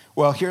happened.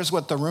 Well, here's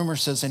what the rumor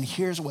says, and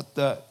here's what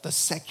the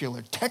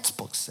secular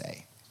textbooks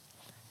say.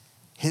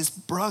 His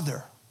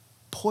brother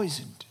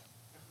poisoned him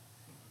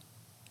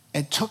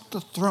and took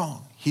the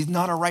throne. He's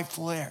not a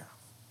rightful heir.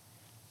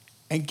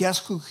 And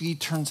guess who he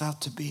turns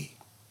out to be?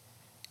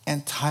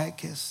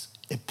 Antiochus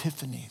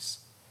Epiphanes,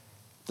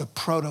 the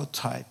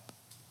prototype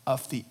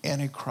of the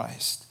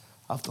Antichrist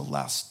of the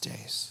last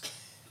days.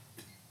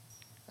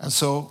 And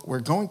so we're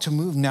going to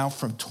move now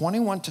from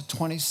 21 to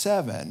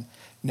 27.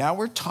 Now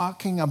we're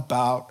talking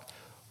about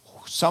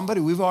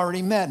somebody we've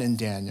already met in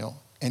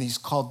Daniel, and he's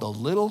called the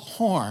little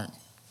horn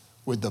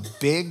with the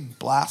big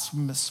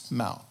blasphemous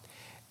mouth.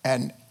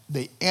 And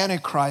the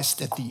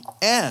Antichrist at the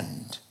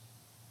end,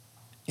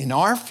 in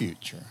our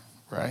future,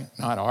 right?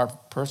 Not our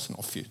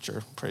personal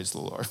future, praise the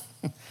Lord,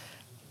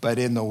 but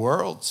in the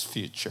world's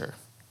future,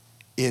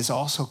 is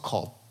also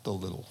called the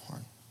little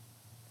horn.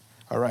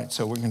 All right,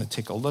 so we're going to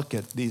take a look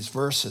at these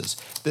verses.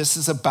 This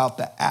is about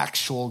the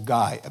actual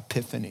guy,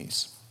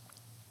 Epiphanes.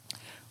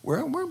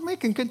 We're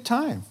making good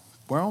time.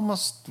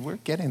 We're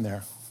getting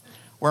there.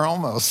 We're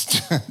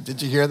almost.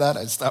 Did you hear that?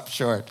 I stopped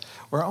short.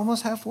 We're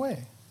almost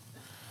halfway.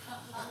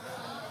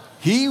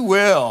 He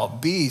will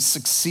be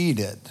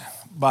succeeded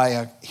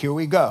by here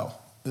we go.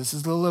 This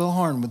is the little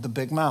horn with the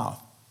big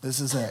mouth. This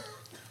is it.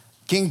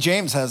 King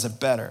James has it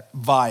better.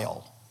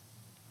 Vile.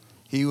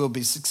 He will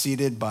be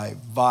succeeded by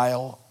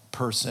vile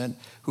person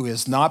who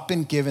has not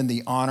been given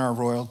the honor of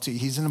royalty.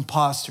 He's an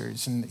imposter.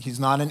 He's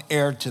not an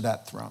heir to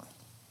that throne.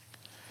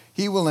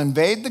 He will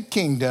invade the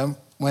kingdom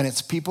when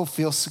its people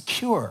feel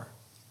secure.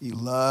 He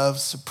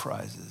loves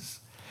surprises.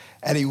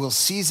 And he will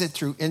seize it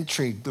through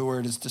intrigue. The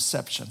word is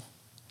deception.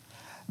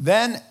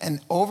 Then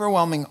an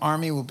overwhelming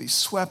army will be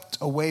swept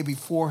away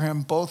before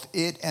him. Both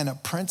it and a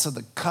prince of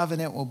the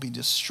covenant will be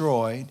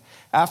destroyed.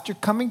 After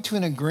coming to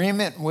an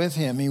agreement with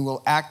him, he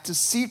will act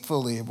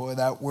deceitfully. Boy,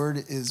 that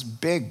word is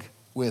big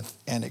with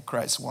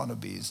Antichrist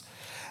wannabes.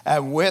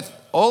 And with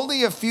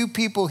only a few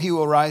people, he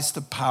will rise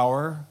to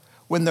power.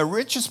 When the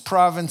richest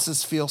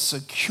provinces feel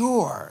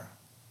secure,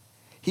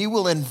 he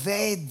will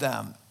invade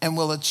them and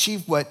will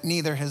achieve what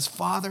neither his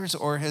fathers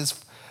or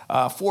his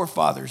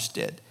forefathers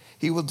did.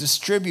 He will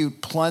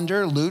distribute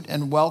plunder, loot,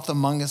 and wealth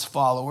among his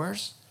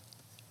followers.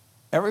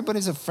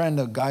 Everybody's a friend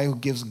of a guy who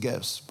gives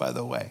gifts, by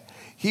the way.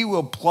 He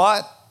will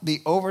plot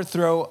the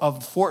overthrow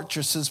of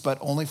fortresses, but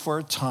only for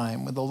a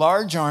time. With a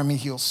large army,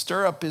 he'll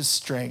stir up his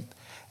strength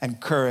and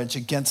courage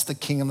against the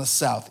king of the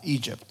south,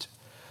 Egypt.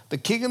 The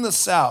king of the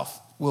south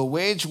will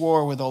wage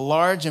war with a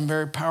large and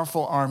very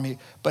powerful army,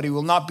 but he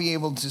will not be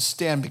able to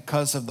stand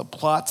because of the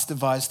plots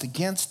devised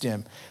against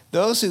him.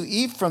 Those who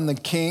eat from the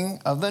king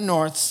of the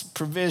north's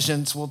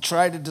provisions will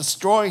try to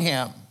destroy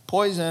him.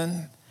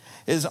 Poison.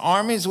 His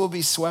armies will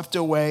be swept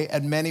away,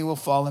 and many will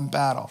fall in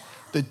battle.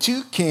 The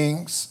two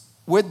kings,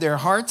 with their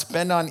hearts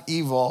bent on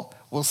evil,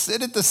 will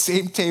sit at the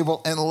same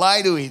table and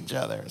lie to each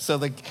other.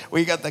 So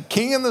we got the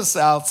king of the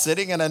south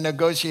sitting at a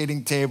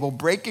negotiating table,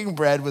 breaking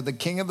bread with the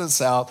king of the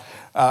south,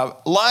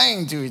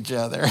 lying to each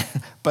other,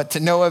 but to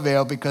no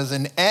avail, because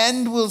an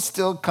end will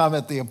still come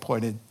at the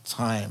appointed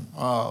time.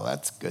 Oh,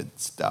 that's good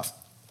stuff.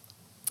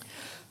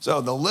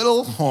 So the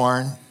little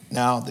horn,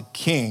 now the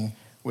king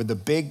with the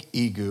big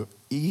ego,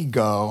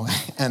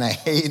 and I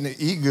hate an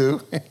igloo.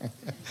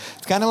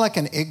 It's kind of like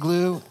an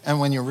igloo, and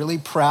when you're really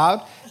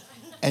proud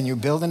and you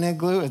build an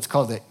igloo, it's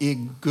called an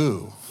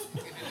igloo.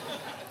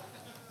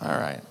 All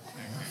right.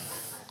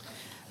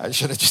 I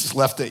should have just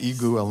left the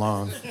igloo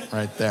alone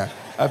right there.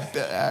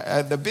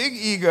 The big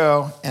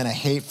ego and a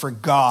hate for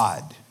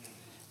God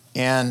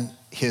and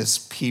his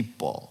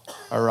people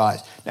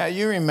arise. Now,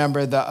 you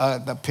remember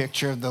the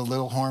picture of the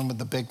little horn with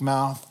the big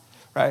mouth,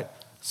 right?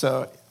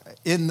 So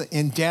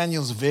in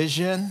Daniel's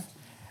vision,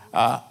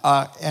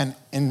 and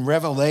in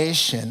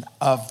Revelation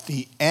of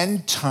the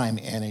end time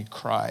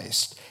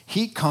Antichrist,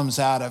 he comes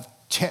out of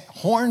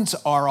horns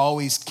are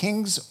always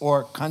kings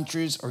or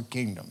countries or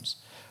kingdoms.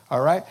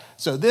 All right?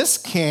 So this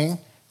king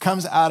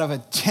comes out of a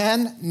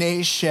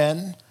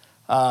 10-nation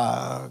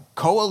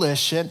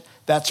coalition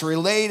that's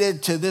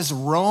related to this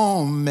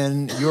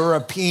Roman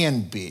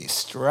European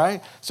beast,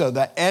 right? So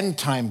the end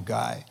time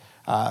guy.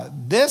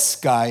 This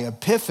guy,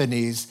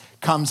 Epiphanes,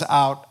 comes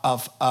out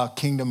of a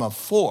kingdom of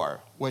 4,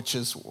 which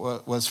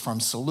was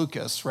from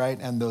Seleucus, right?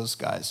 And those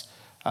guys,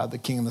 the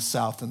king of the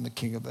south and the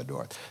king of the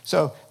north.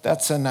 So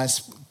that's a nice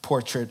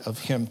portrait of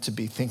him to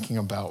be thinking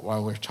about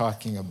while we're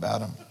talking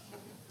about him.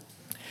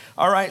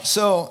 All right,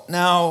 so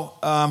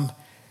now,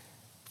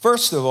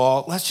 first of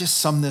all, let's just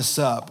sum this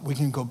up. We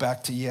can go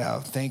back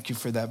to, thank you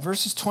for that.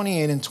 Verses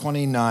 28 and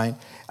 29,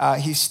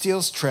 he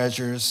steals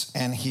treasures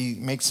and he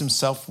makes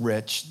himself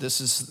rich.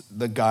 This is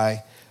the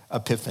guy,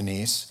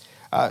 Epiphanes.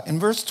 In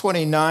verse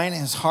 29,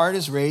 his heart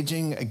is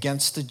raging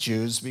against the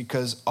Jews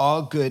because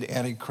all good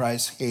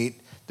antichrists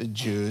hate the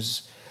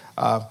Jews.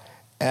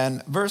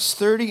 And verse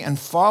 30 and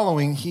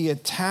following, he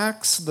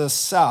attacks the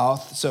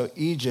south, so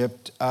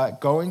Egypt,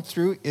 going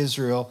through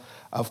Israel,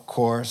 of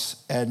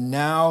course. And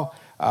now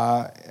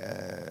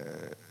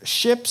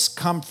ships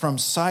come from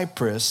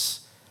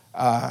Cyprus,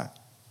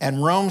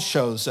 and Rome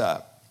shows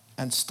up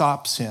and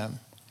stops him.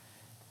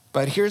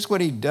 But here's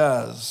what he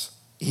does.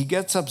 He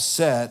gets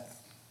upset.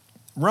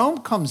 Rome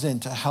comes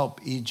in to help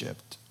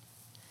Egypt,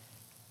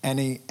 and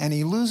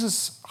he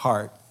loses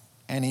heart,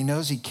 and he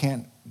knows he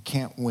can't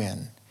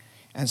win.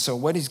 And so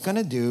what he's going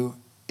to do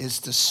is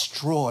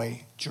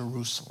destroy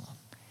Jerusalem.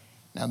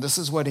 Now, this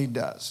is what he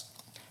does.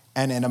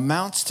 And it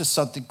amounts to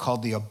something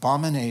called the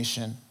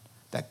abomination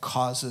that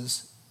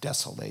causes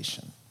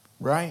desolation,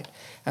 right?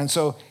 And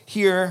so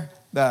here,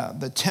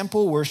 the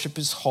temple worship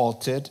is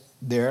halted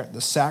there, the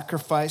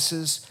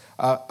sacrifices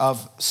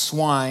of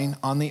swine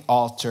on the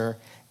altar,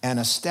 and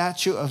a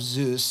statue of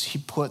Zeus he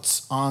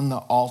puts on the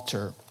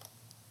altar.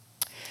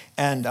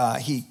 And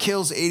he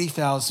kills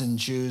 80,000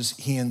 Jews.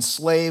 He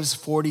enslaves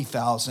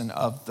 40,000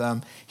 of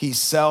them. He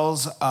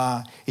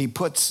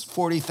puts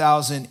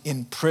 40,000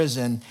 in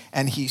prison,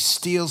 and he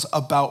steals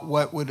about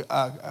what would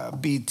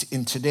be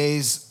in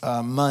today's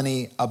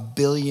money $1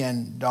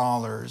 billion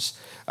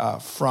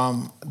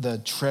from the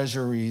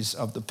treasuries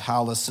of the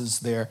palaces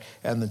there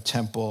and the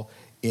temple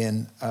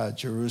in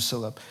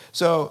Jerusalem.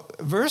 So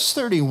verse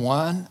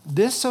 31,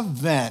 this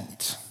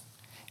event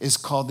is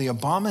called the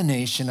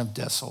abomination of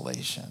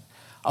desolation.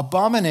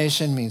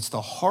 Abomination means the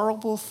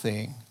horrible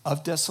thing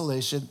of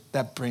desolation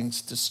that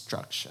brings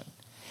destruction.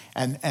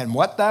 And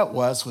what that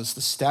was the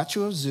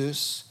statue of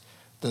Zeus,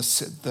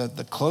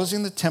 the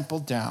closing the temple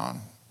down,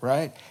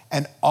 right?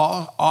 And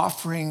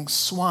offering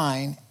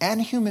swine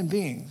and human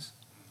beings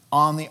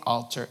on the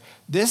altar.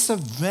 This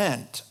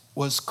event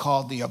was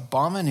called the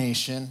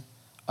abomination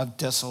of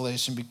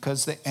desolation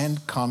because the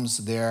end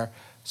comes there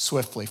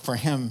swiftly for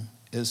him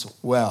as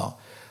well.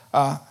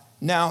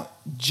 Now,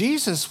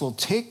 Jesus will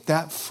take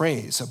that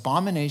phrase,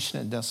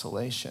 abomination and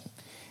desolation,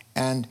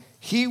 and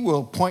he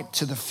will point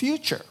to the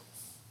future.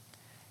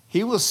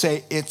 He will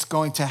say it's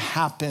going to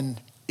happen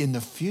in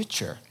the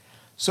future.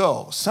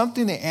 So,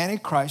 something the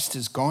Antichrist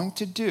is going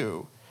to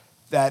do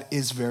that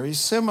is very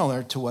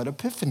similar to what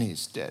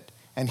Epiphanes did.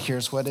 And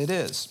here's what it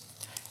is.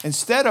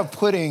 Instead of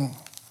putting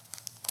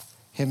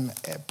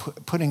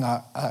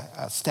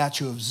a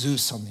statue of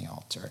Zeus on the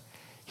altar,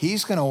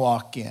 he's going to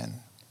walk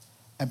in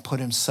and put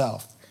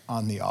himself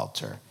on the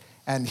altar.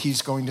 And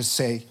he's going to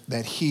say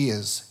that he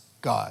is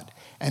God.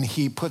 And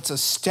he puts a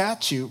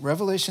statue,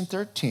 Revelation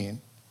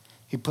 13,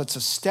 he puts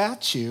a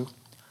statue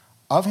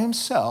of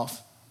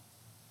himself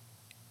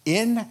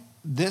in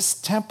this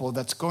temple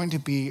that's going to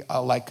be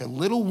like a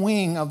little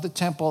wing of the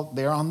temple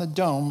there on the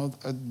dome,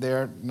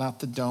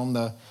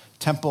 the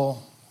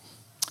temple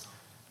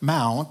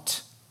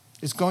mount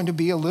is going to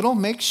be a little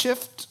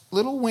makeshift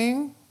little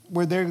wing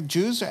where their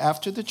Jews,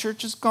 after the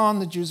church is gone,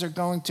 the Jews are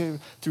going to,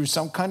 through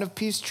some kind of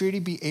peace treaty,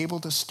 be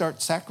able to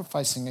start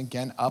sacrificing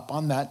again up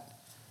on that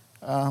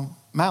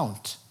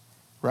mount,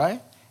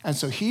 right? And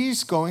so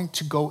he's going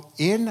to go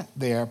in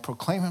there,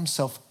 proclaim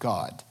himself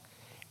God,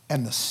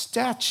 And the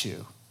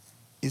statue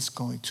is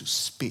going to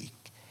speak.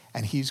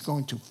 And he's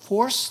going to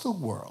force the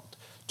world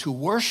to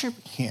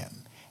worship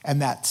him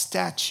and that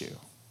statue.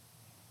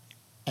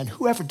 And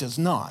whoever does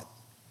not,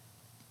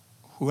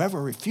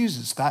 whoever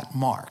refuses that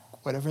mark,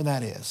 whatever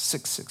that is,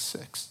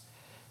 666,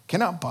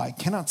 cannot buy,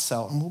 cannot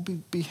sell, and will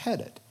be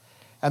beheaded.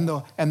 And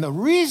the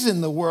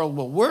reason the world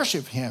will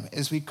worship him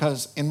is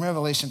because in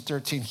Revelation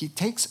 13, he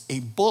takes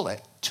a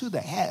bullet to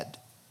the head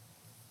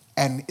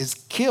and is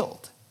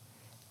killed.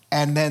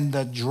 And then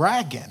the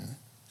dragon,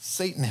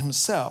 Satan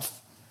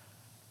himself,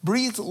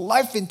 breathes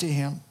life into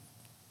him,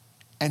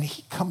 and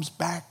he comes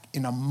back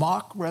in a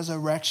mock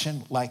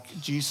resurrection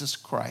like Jesus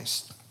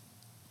Christ.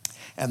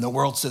 And the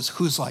world says,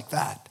 who's like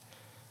that?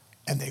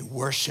 And they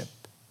worship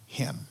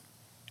him.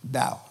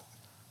 Now,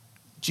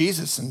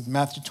 Jesus in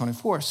Matthew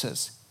 24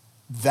 says,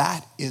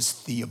 that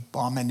is the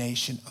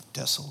abomination of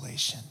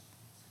desolation.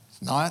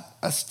 It's not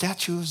a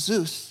statue of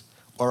Zeus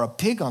or a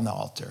pig on the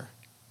altar.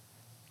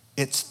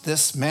 It's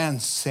this man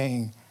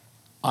saying,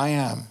 I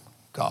am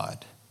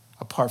God.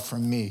 Apart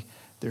from me,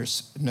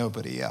 there's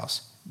nobody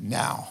else.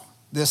 Now,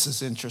 this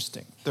is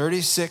interesting.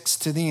 36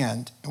 to the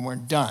end, and we're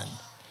done.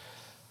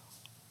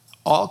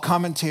 All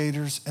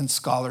commentators and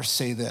scholars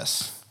say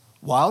this.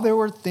 While there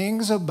were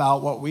things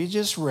about what we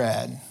just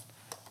read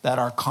that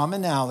are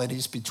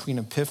commonalities between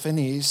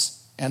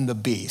Epiphanies and the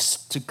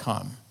beast to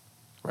come,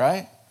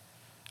 right?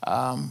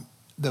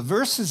 The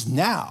verses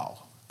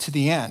now to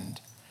the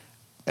end,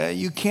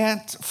 you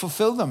can't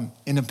fulfill them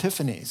in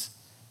Epiphanies.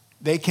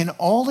 They can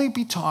only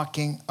be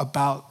talking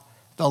about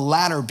the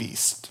latter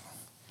beast.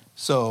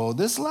 So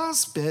this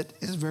last bit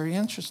is very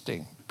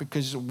interesting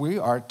because we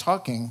are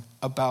talking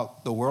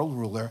about the world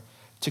ruler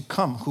to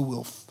come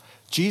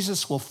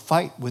Jesus will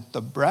fight with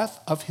the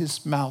breath of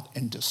his mouth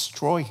and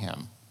destroy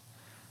him.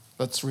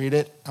 Let's read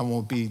it and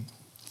we'll be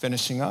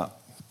finishing up.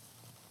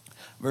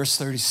 Verse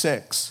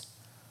 36.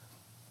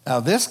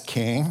 Now this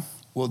king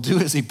will do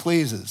as he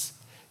pleases.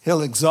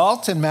 He'll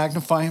exalt and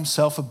magnify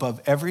himself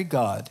above every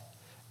god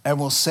and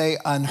will say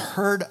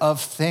unheard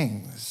of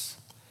things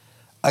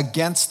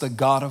against the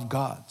God of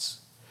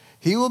gods.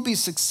 He will be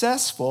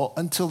successful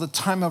until the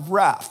time of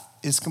wrath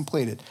is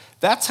completed.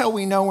 That's how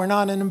we know we're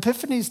not in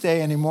Epiphany's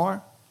day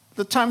anymore.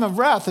 The time of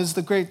wrath is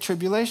the great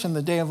tribulation,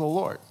 the day of the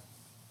Lord.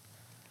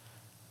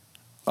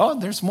 Oh,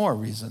 there's more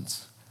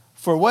reasons.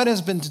 For what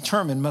has been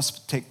determined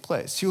must take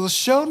place. He will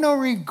show no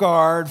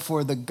regard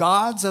for the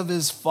gods of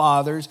his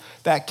fathers.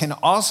 That can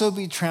also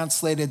be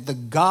translated the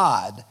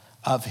God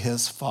of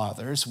his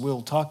fathers.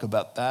 We'll talk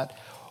about that.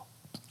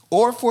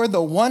 Or for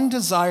the one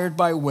desired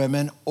by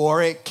women,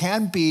 or it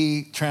can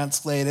be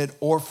translated,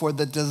 or for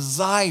the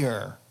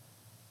desire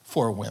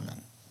for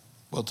women.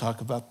 We'll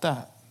talk about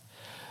that.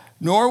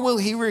 Nor will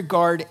he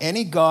regard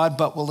any god,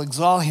 but will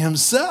exalt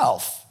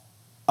himself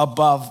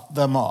above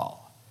them all.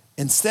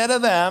 Instead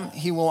of them,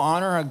 he will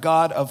honor a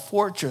god of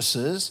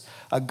fortresses,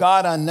 a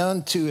god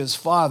unknown to his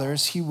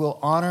fathers. He will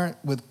honor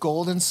with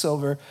gold and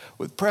silver,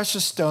 with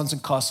precious stones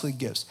and costly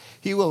gifts.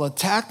 He will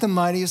attack the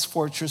mightiest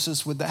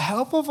fortresses with the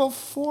help of a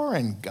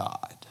foreign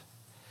god,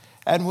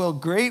 and will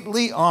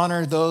greatly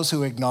honor those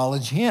who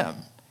acknowledge him.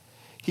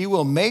 He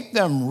will make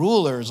them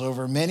rulers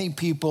over many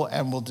people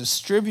and will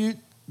distribute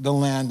the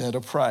land at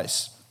a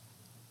price.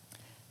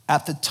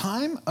 At the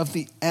time of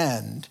the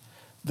end,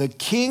 the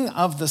king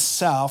of the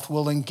south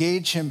will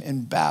engage him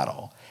in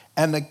battle,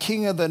 and the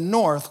king of the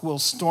north will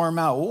storm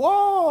out.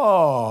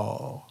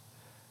 Whoa!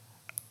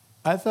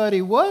 I thought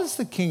he was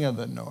the king of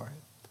the north.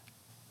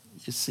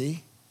 You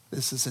see,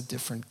 this is a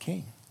different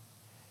king.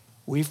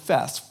 We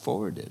fast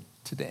forwarded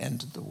to the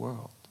end of the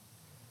world.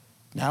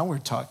 Now we're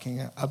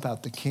talking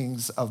about the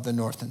kings of the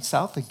north and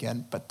south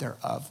again, but they're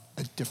of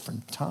a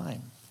different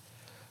time.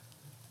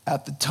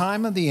 At the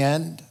time of the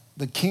end,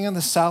 the king of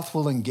the south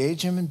will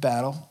engage him in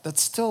battle.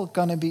 That's still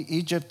going to be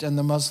Egypt and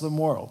the Muslim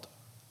world.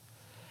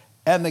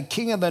 And the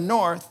king of the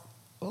north,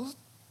 well,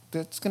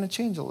 that's going to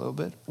change a little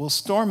bit, will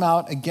storm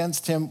out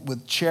against him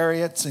with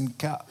chariots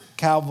and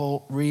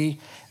cavalry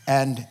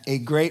and a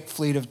great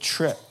fleet of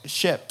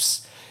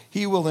ships.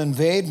 He will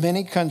invade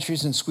many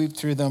countries and sweep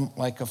through them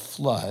like a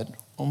flood.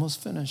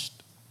 Almost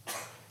finished.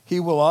 He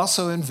will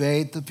also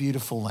invade the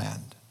beautiful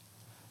land.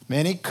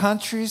 Many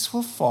countries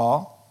will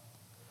fall,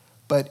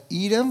 but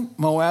Edom,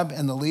 Moab,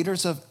 and the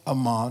leaders of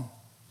Ammon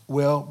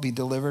will be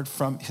delivered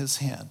from his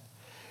hand.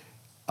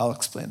 I'll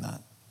explain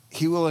that.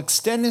 He will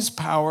extend his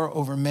power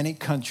over many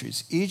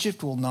countries.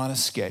 Egypt will not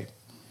escape.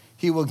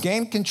 He will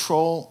gain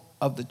control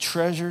of the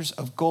treasures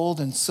of gold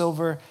and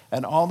silver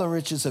and all the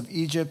riches of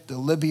Egypt, the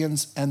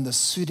Libyans, and the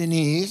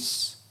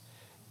Sudanese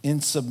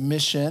in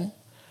submission.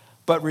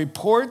 But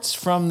reports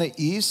from the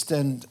east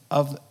and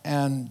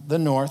the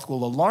north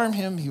will alarm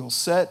him. He will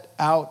set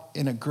out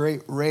in a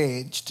great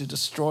rage to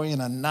destroy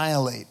and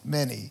annihilate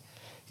many.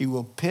 He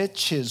will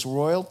pitch his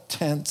royal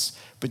tents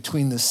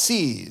between the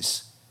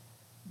seas,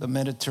 the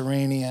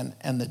Mediterranean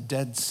and the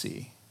Dead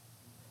Sea,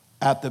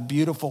 at the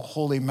beautiful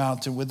holy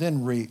mountain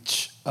within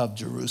reach of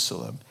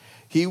Jerusalem.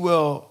 He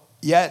will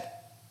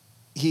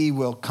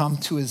come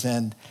to his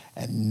end,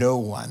 and no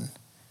one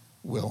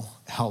will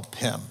help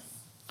him.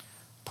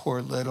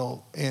 Poor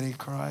little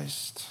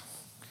Antichrist.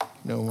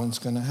 No one's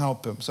going to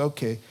help him. So,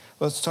 okay,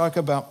 let's talk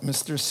about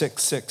Mr.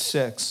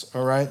 666,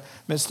 all right?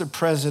 Mr.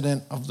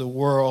 President of the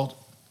world,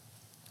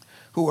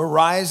 who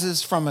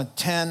arises from a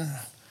 10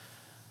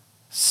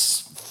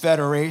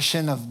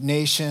 federation of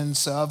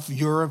nations of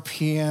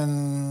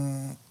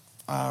European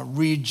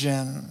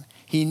region.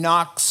 He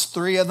knocks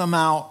 3 of them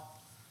out,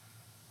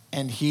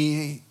 and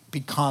he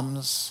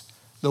becomes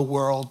the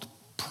world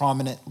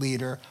prominent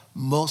leader,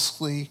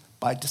 mostly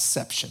by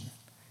deception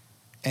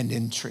and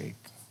intrigue.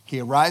 He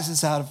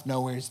arises out of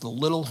nowhere. He's the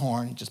little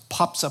horn. He just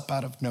pops up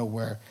out of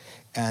nowhere,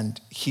 and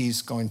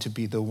he's going to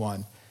be the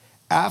one.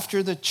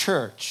 After the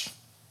church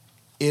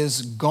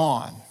is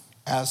gone,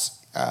 as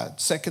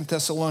 2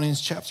 Thessalonians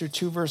chapter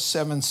 2, verse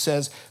 7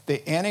 says,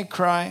 the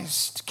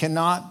Antichrist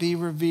cannot be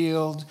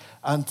revealed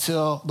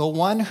until the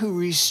one who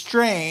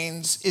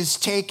restrains is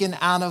taken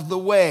out of the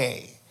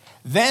way.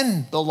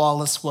 Then the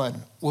lawless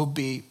one will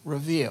be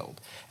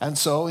revealed. And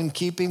so, in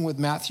keeping with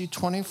Matthew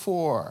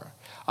 24,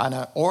 on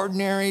an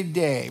ordinary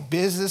day,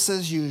 business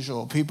as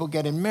usual, people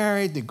getting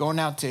married, they're going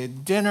out to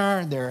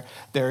dinner,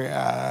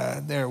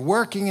 they're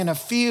working in a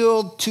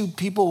field, 2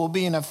 people will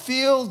be in a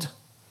field,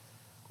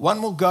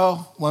 one will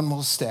go, one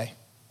will stay.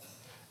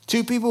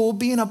 2 people will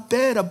be in a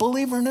bed, a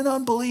believer and an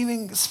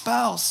unbelieving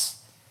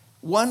spouse.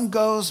 One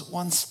goes,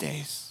 one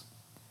stays.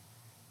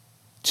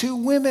 2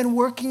 women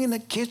working in the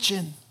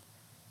kitchen,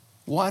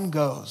 one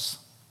goes,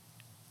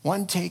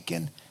 one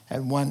taken,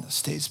 and one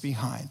stays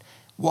behind.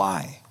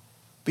 Why?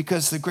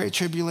 Because the great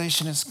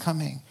tribulation is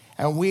coming,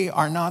 and we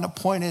are not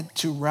appointed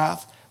to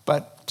wrath,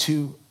 but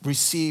to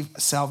receive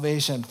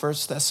salvation. 1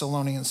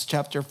 Thessalonians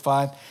chapter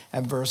 5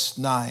 and verse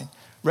 9.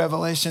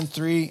 Revelation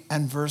 3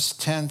 and verse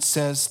 10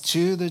 says,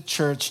 to the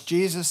church,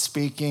 Jesus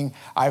speaking,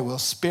 I will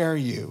spare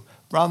you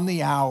from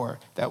the hour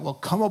that will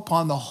come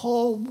upon the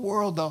whole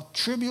world, the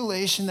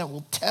tribulation that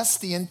will test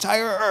the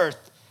entire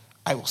earth.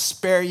 I will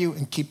spare you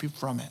and keep you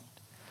from it.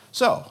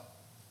 So,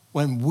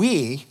 when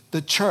we,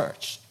 the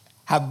church,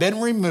 have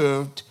been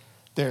removed,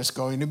 there's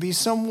going to be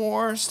some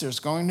wars, there's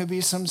going to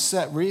be some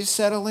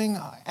resettling,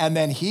 and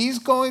then he's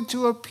going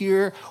to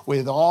appear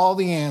with all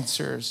the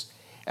answers.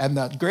 And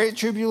the great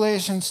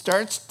tribulation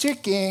starts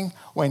ticking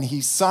when he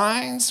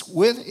signs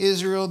with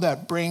Israel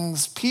that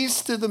brings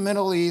peace to the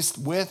Middle East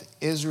with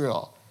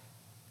Israel.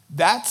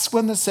 That's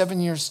when the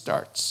 7 years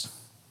starts.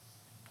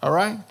 All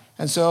right?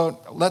 And so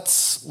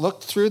let's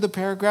look through the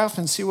paragraph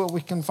and see what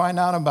we can find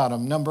out about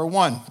him. Number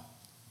 1,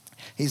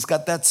 he's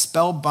got that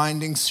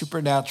spell-binding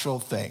supernatural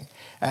thing.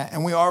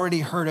 And we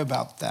already heard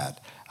about that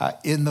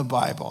in the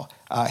Bible.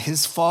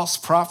 His false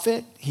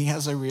prophet, he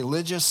has a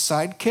religious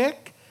sidekick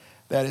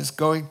that is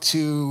going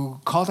to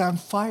call down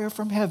fire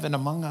from heaven,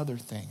 among other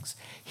things.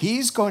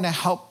 He's going to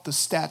help the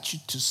statue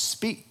to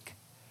speak.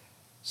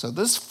 So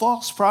this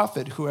false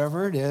prophet,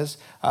 whoever it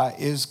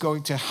is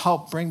going to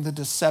help bring the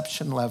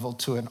deception level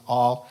to an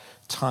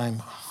all-time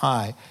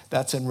high.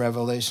 That's in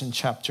Revelation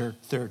chapter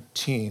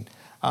 13.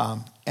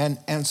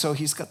 And so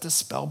he's got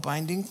this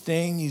spellbinding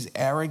thing. He's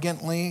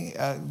arrogantly,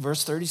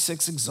 verse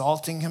 36,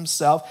 exalting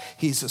himself.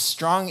 He's a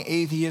strong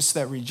atheist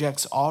that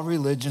rejects all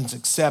religions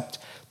except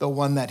the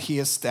one that he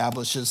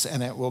establishes,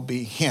 and it will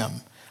be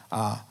him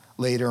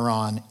later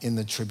on in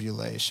the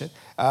tribulation.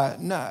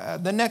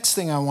 The next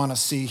thing I want to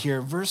see here,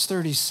 verse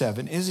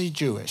 37, is he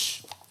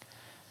Jewish?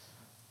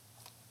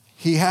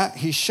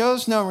 He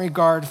shows no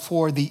regard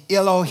for the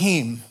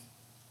Elohim.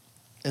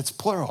 It's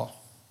plural.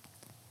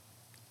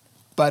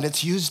 But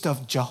it's used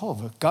of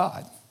Jehovah,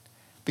 God,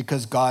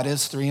 because God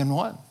is 3 in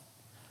 1.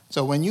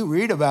 So when you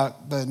read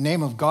about the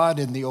name of God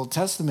in the Old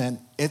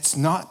Testament, it's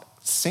not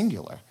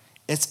singular.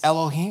 It's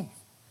Elohim,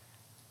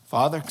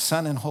 Father,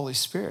 Son, and Holy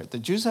Spirit. The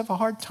Jews have a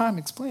hard time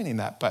explaining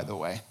that, by the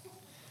way,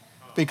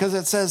 because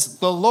it says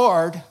the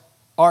Lord,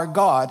 our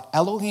God,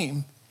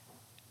 Elohim,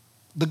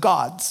 the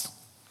gods,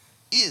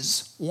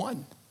 is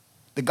one.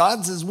 The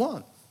gods is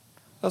one.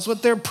 That's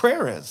what their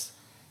prayer is.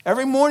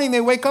 Every morning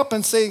they wake up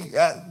and say,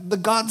 the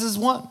gods is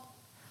one,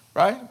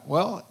 right?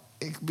 Well,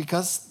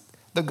 because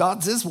the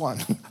gods is one.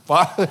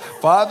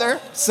 Father,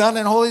 Son,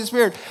 and Holy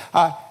Spirit.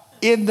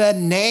 In the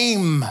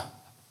name,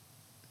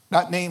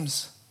 not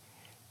names,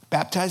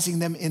 baptizing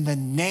them in the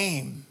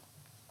name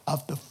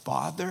of the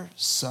Father,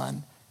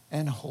 Son,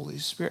 and Holy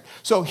Spirit.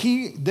 So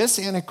this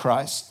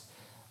Antichrist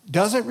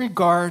doesn't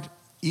regard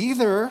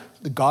either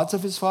the gods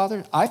of his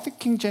father. I think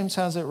King James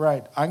has it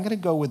right. I'm going to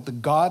go with the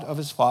God of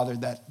his father,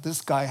 that this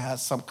guy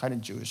has some kind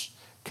of Jewish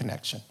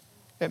connection.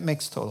 It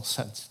makes total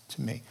sense to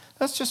me.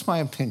 That's just my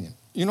opinion.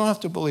 You don't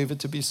have to believe it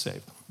to be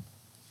saved.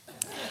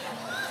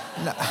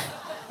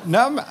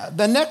 Now,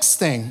 the next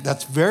thing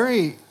that's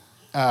very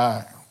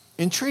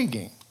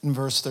intriguing in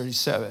verse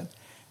 37,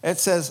 it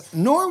says,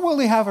 nor will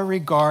he have a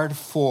regard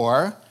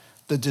for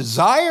the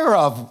desire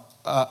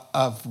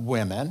of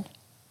women,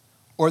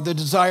 or the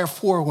desire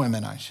for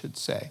women, I should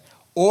say.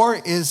 Or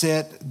is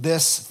it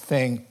this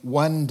thing,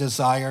 one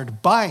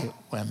desired by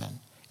women?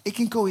 It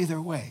can go either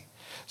way.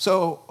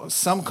 So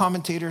some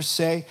commentators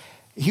say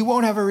he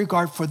won't have a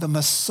regard for the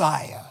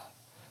Messiah,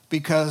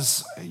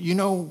 because you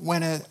know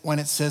when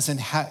it says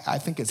I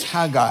think it's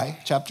Haggai,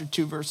 chapter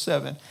 2, verse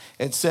 7,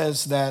 it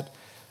says that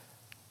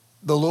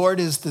the Lord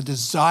is the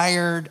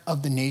desired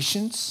of the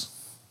nations.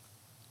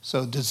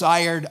 So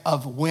desired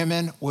of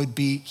women would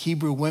be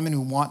Hebrew women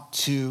who want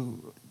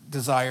to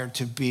desire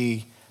to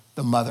be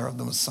the mother of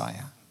the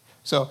Messiah.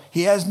 So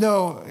he has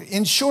no,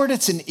 in short,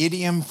 it's an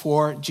idiom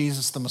for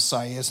Jesus the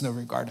Messiah. He has no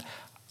regard.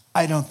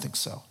 I don't think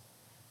so.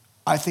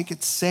 I think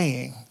it's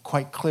saying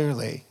quite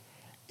clearly,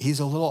 he's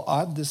a little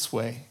odd this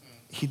way.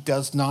 He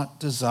does not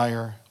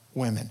desire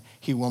women.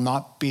 He will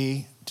not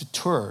be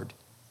deterred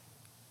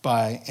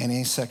by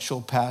any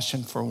sexual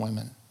passion for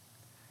women.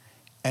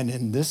 And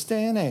in this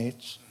day and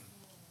age,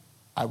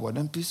 I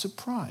wouldn't be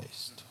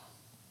surprised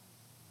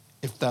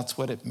if that's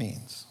what it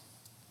means.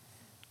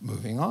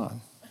 Moving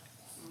on.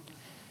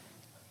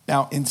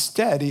 Now,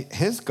 instead,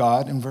 his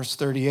God, in verse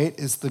 38,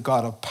 is the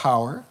God of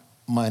power,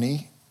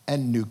 money,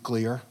 and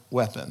nuclear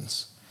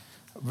weapons.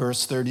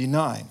 Verse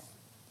 39,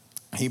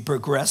 he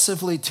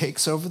progressively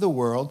takes over the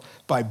world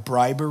by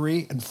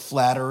bribery and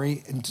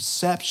flattery and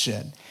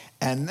deception.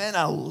 And then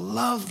I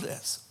love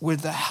this,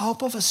 with the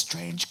help of a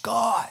strange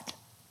God.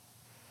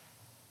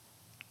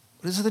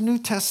 What does the New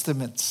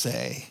Testament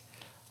say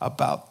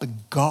about the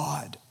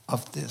God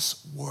of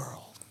this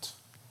world?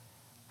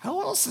 How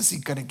else is he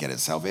going to get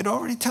his help? It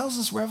already tells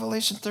us,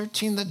 Revelation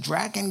 13, the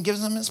dragon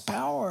gives him his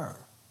power.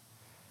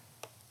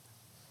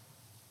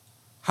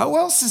 How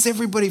else is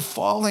everybody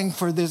falling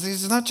for this?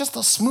 He's not just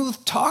a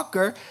smooth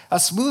talker. A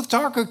smooth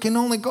talker can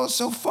only go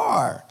so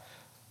far.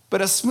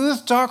 But a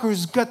smooth talker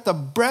who's got the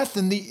breath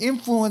and the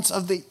influence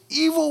of the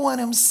evil one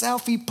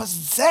himself, he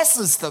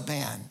possesses the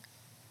man.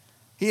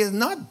 He is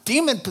not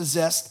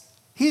demon-possessed.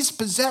 He's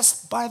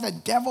possessed by the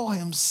devil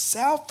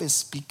himself is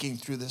speaking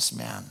through this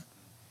man.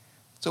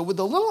 So with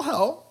a little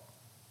help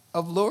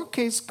of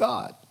lowercase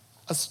God,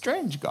 a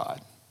strange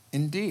God,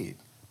 indeed,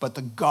 but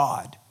the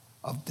God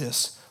of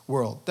this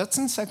world. That's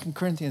in 2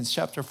 Corinthians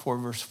chapter 4,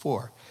 verse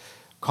 4,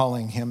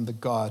 calling him the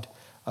God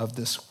of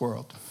this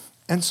world.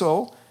 And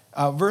so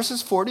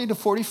verses 40 to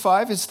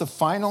 45 is the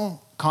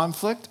final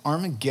conflict,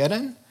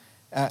 Armageddon.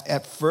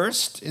 At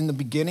first, in the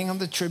beginning of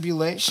the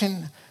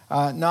tribulation,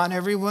 not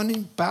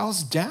everyone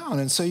bows down.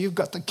 And so you've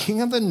got the king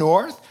of the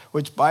north,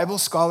 which Bible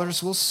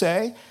scholars will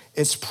say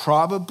it's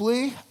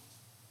probably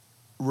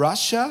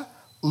Russia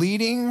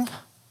leading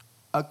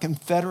a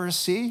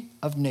confederacy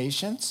of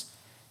nations,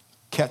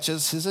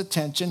 catches his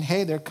attention.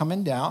 Hey, they're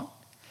coming down.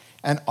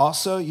 And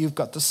also you've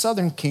got the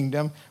southern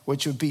kingdom,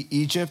 which would be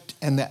Egypt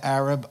and the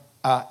Arab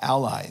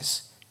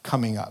allies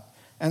coming up.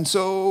 And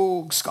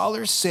so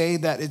scholars say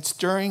that it's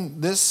during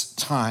this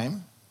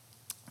time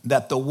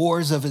that the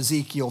wars of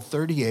Ezekiel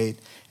 38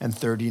 and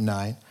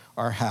 39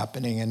 are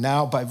happening. And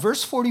now by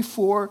verse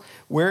 44,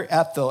 we're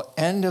at the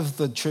end of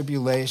the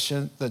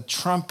tribulation. The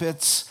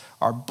trumpets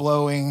are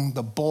blowing.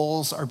 The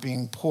bowls are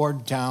being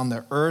poured down.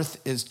 The earth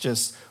is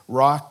just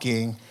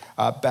rocking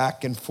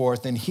back and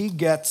forth. And he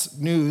gets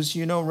news.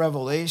 You know,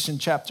 Revelation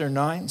chapter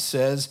 9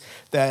 says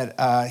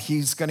that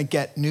he's going to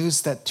get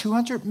news that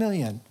 200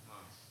 million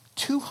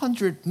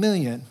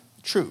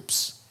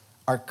troops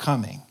are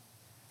coming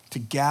to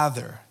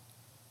gather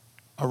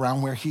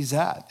around where he's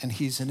at, and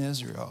he's in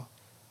Israel.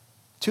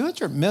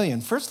 200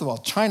 million, first of all,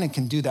 China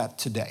can do that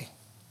today.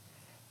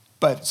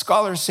 But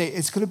scholars say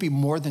it's going to be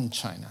more than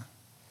China.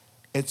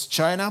 It's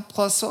China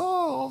plus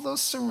all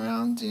those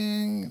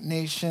surrounding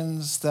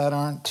nations that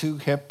aren't too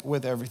hip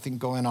with everything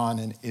going on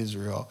in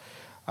Israel.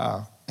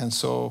 And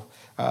so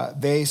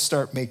they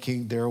start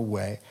making their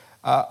way.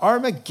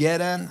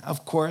 Armageddon,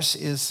 of course,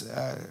 is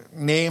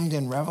named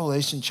in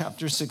Revelation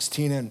chapter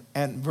 16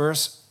 and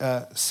verse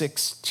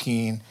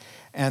 16.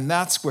 And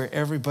that's where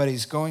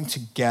everybody's going to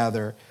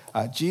gather.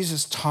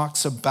 Jesus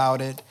talks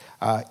about it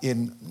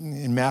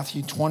in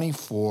Matthew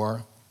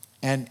 24.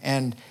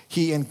 And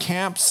he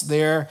encamps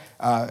there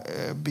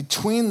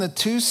between the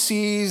two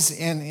seas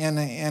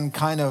in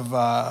kind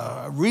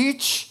of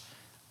reach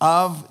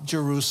of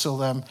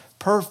Jerusalem.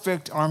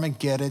 Perfect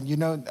Armageddon. You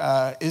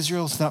know,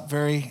 Israel's not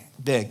very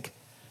big.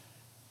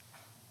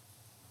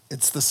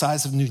 It's the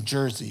size of New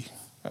Jersey.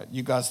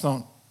 You guys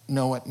don't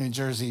know what New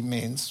Jersey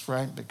means,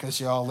 right? Because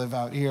you all live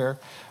out here.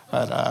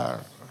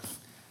 But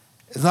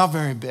it's not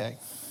very big.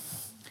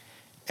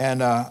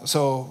 And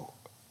so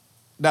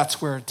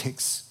that's where it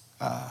takes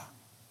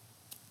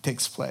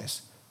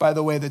place. By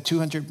the way, the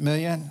 200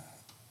 million,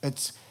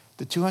 it's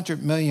the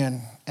 200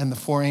 million and the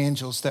four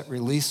angels that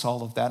release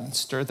all of that and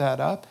stir that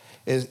up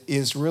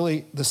is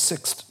really the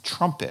sixth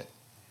trumpet.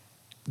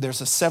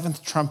 There's a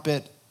seventh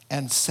trumpet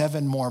and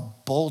 7 more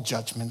bowl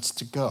judgments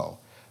to go.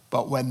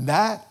 But when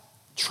that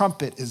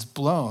trumpet is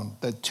blown,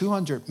 the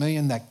 200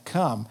 million that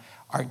come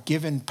are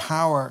given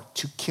power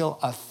to kill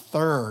a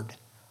third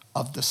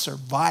of the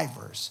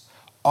survivors.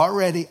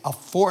 Already a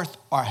fourth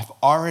have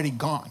already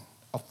gone.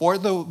 A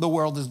fourth of the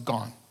world is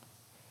gone.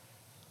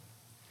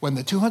 When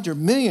the 200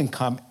 million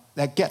come,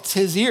 that gets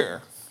his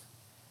ear.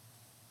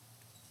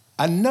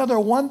 Another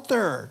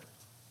 1/3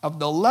 of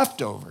the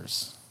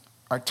leftovers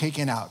are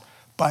taken out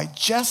by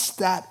just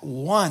that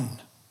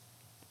one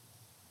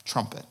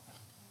trumpet.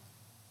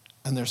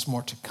 And there's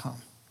more to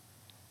come.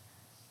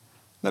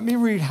 Let me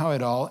read how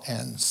it all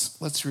ends.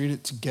 Let's read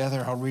it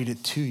together. I'll read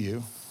it to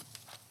you.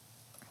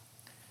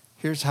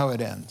 Here's how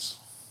it ends.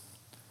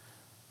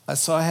 I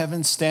saw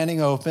heaven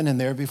standing open, and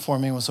there before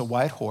me was a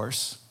white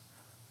horse,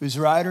 whose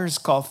rider is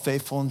called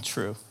Faithful and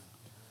True.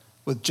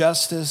 With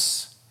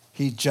justice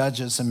he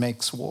judges and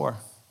makes war.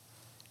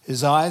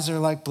 His eyes are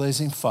like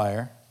blazing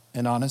fire,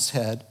 and on his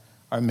head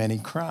are many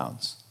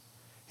crowns.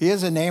 He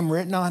has a name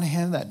written on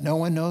him that no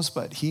one knows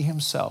but he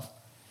himself.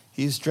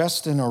 He is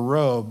dressed in a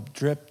robe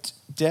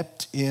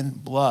dipped in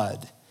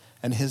blood,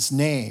 and his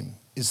name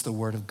is the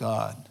Word of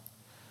God.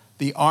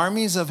 The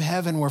armies of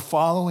heaven were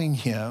following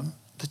him.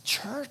 The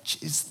church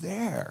is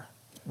there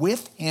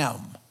with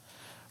him,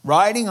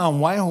 riding on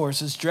white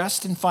horses,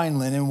 dressed in fine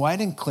linen,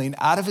 white and clean.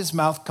 Out of his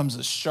mouth comes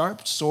a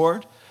sharp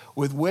sword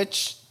with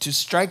which to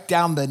strike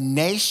down the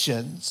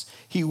nations.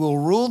 He will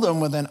rule them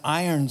with an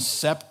iron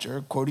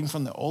scepter, quoting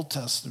from the Old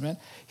Testament.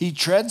 He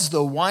treads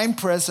the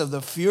winepress of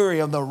the fury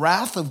of the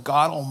wrath of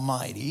God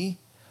Almighty.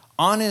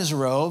 On his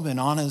robe and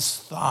on his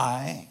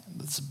thigh,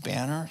 this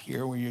banner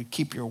here where you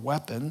keep your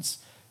weapons,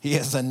 he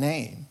has a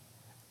name,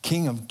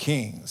 King of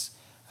Kings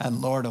and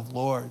Lord of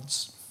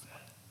Lords.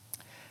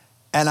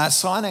 And I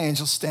saw an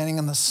angel standing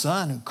in the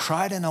sun who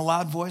cried in a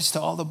loud voice to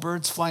all the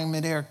birds flying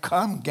midair,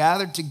 "Come,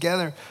 gather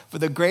together for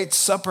the great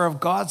supper of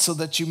God, so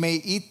that you may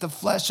eat the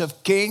flesh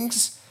of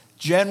kings,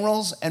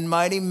 generals, and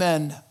mighty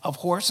men, of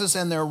horses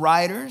and their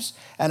riders,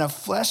 and of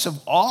flesh of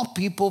all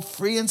people,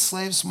 free and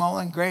slave, small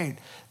and great."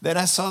 Then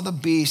I saw the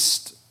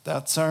beast,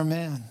 that's our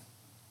man,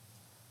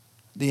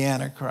 the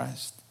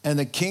Antichrist, and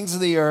the kings of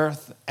the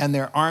earth and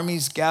their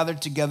armies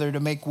gathered together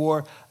to make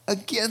war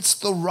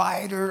against the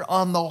rider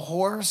on the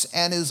horse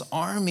and his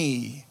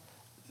army.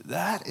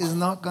 That is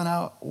not going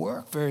to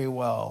work very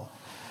well.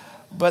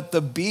 But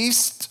the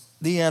beast,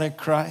 the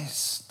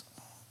Antichrist,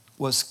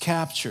 was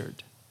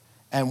captured,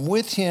 and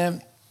with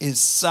him his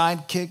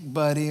sidekick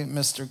buddy,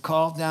 Mr.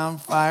 Called Down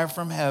Fire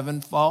from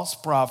Heaven, false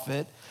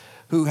prophet,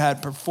 who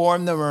had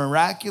performed the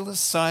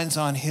miraculous signs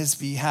on his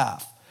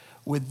behalf.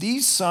 With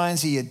these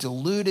signs he had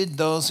deluded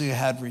those who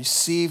had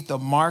received the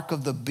mark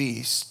of the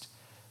beast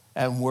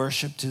and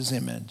worshipped his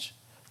image.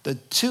 The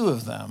two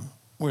of them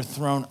were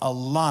thrown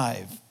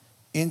alive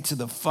into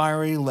the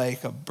fiery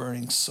lake of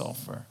burning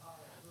sulfur.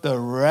 The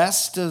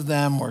rest of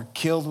them were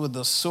killed with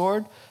the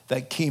sword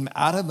that came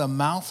out of the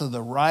mouth of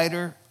the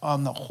rider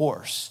on the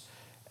horse,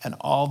 and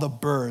all the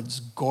birds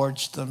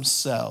gorged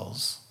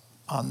themselves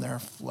on their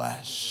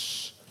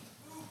flesh.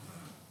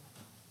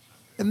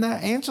 And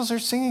the angels are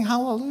singing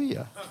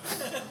hallelujah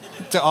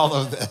to all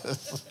of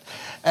this.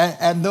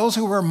 And those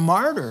who were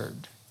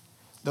martyred,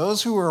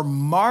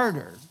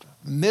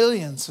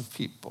 millions of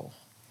people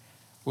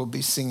will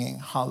be singing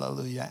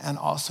hallelujah and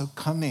also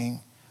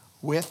coming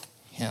with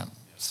him.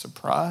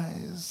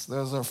 Surprise.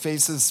 Those are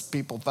faces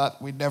people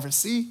thought we'd never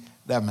see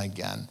them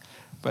again.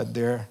 But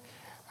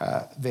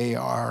they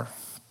are.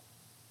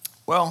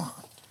 Well,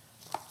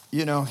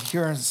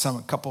 here are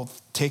a couple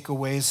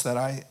takeaways that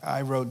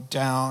I wrote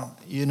down.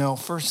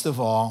 First of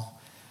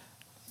all,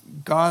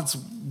 God's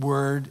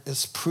word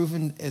has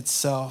proven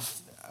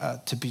itself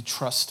to be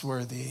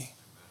trustworthy.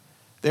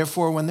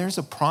 Therefore, when there's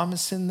a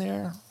promise in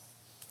there,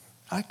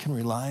 I can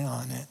rely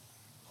on it.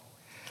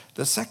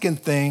 The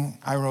second thing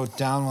I wrote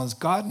down was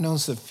God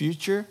knows the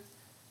future.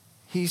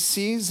 He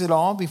sees it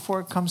all before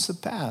it comes to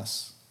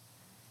pass.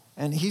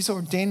 And he's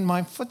ordained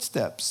my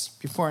footsteps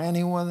before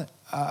any one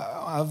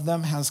of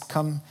them has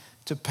come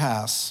to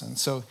pass. And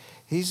so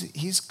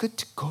he's good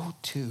to go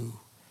to.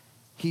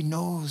 He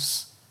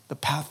knows the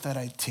path that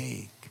I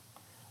take.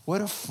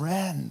 What a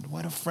friend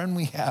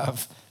we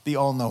have, the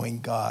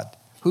all-knowing God,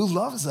 who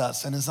loves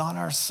us and is on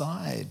our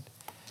side.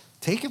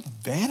 Take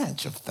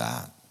advantage of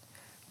that.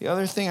 The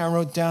other thing I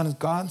wrote down is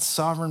God's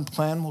sovereign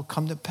plan will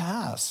come to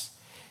pass.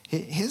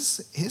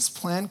 His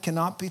plan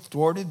cannot be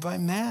thwarted by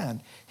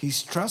man.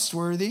 He's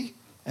trustworthy,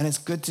 and it's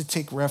good to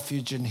take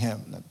refuge in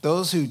him.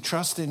 Those who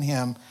trust in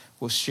him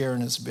will share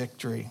in his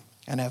victory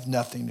and have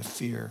nothing to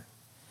fear.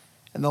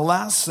 And the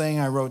last thing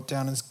I wrote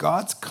down is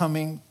God's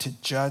coming to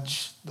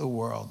judge the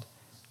world.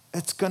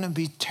 It's going to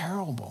be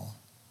terrible.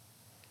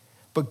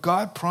 But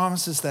God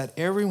promises that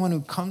everyone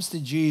who comes to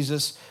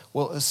Jesus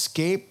will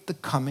escape the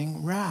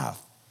coming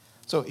wrath.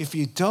 So if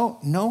you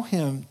don't know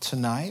him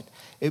tonight,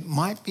 it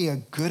might be a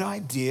good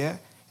idea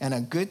and a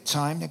good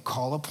time to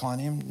call upon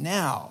him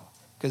now.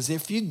 Because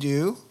if you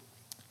do,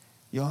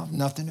 you'll have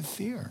nothing to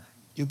fear.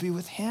 You'll be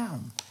with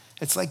him.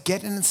 It's like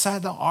getting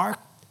inside the ark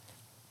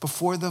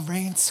before the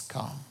rains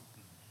come.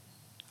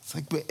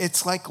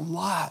 It's like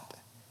Lot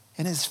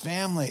and his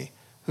family,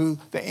 who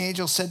the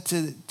angel said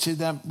to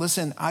them,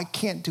 listen, I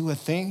can't do a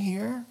thing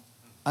here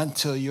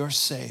until you're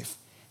safe.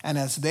 And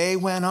as they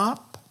went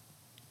up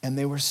and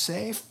they were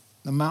safe,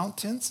 the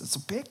mountains, it's a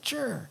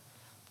picture.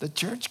 The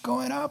church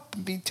going up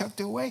and being tucked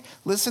away.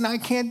 Listen, I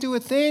can't do a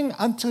thing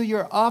until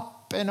you're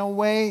up and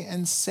away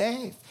and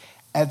safe.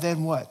 And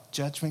then what?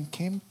 Judgment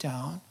came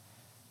down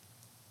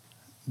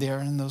there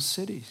in those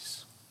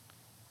cities.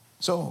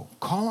 So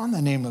call on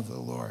the name of the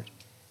Lord.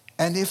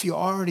 And if you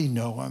already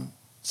know him,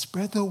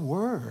 spread the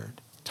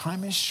word.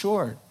 Time is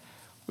short.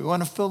 We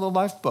want to fill the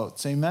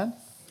lifeboats. Amen?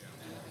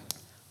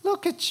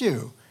 Look at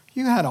you.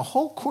 You had a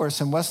whole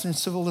course in Western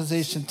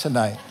civilization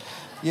tonight.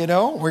 You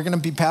know, we're going to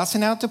be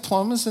passing out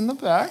diplomas in the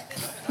back.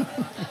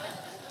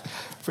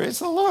 Praise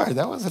the Lord.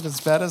 That wasn't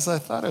as bad as I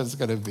thought it was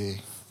going to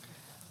be.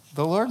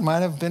 The Lord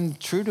might have been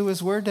true to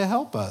his word to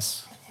help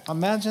us.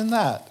 Imagine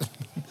that.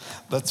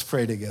 Let's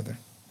pray together.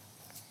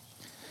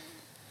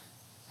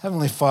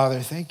 Heavenly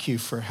Father, thank you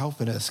for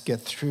helping us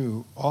get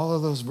through all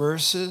of those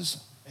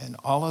verses and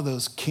all of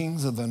those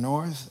kings of the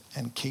north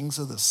and kings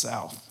of the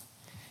south.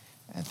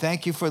 And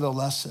thank you for the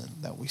lesson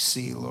that we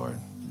see, Lord.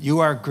 You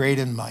are great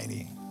and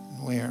mighty.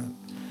 We are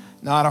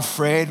not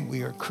afraid.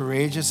 We are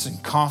courageous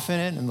and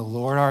confident in the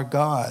Lord our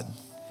God.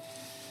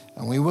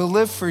 And we will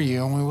live for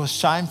you, and we will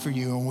shine for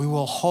you, and we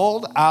will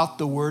hold out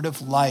the word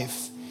of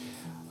life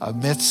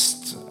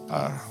amidst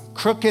a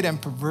crooked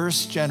and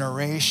perverse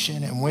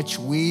generation in which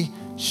we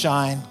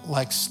shine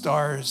like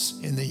stars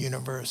in the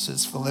universe,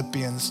 as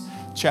Philippians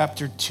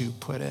chapter 2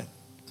 put it.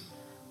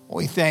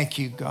 We thank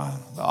you, God,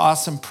 the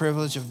awesome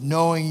privilege of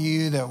knowing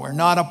you, that we're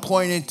not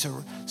appointed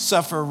to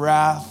suffer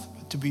wrath,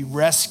 but to be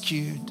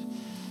rescued.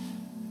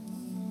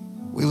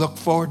 We look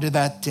forward to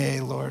that day,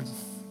 Lord.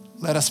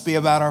 Let us be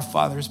about our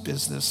Father's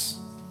business,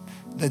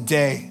 the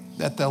day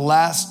that the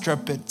last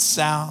trumpet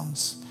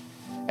sounds,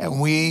 and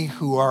we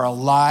who are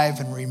alive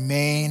and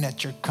remain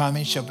at your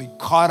coming shall be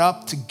caught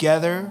up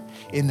together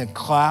in the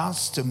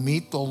clouds to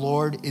meet the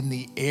Lord in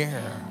the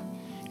air.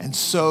 And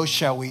so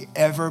shall we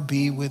ever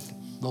be with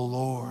the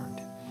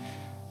Lord.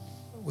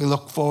 We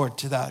look forward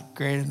to that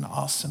great and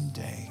awesome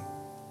day.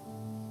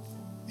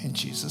 In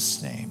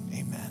Jesus' name,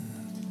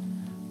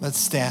 amen. Let's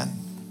stand,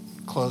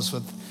 close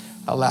with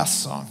a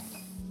last song.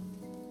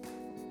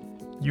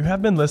 You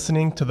have been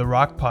listening to the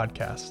Rock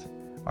Podcast.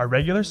 Our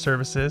regular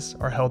services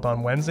are held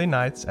on Wednesday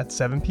nights at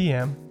 7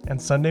 p.m. and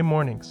Sunday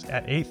mornings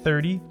at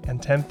 8:30 and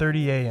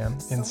 10:30 a.m.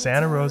 in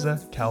Santa Rosa,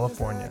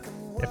 California.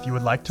 If you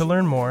would like to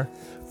learn more,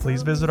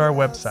 please visit our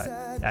website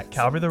at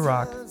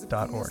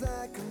calvarytherock.org.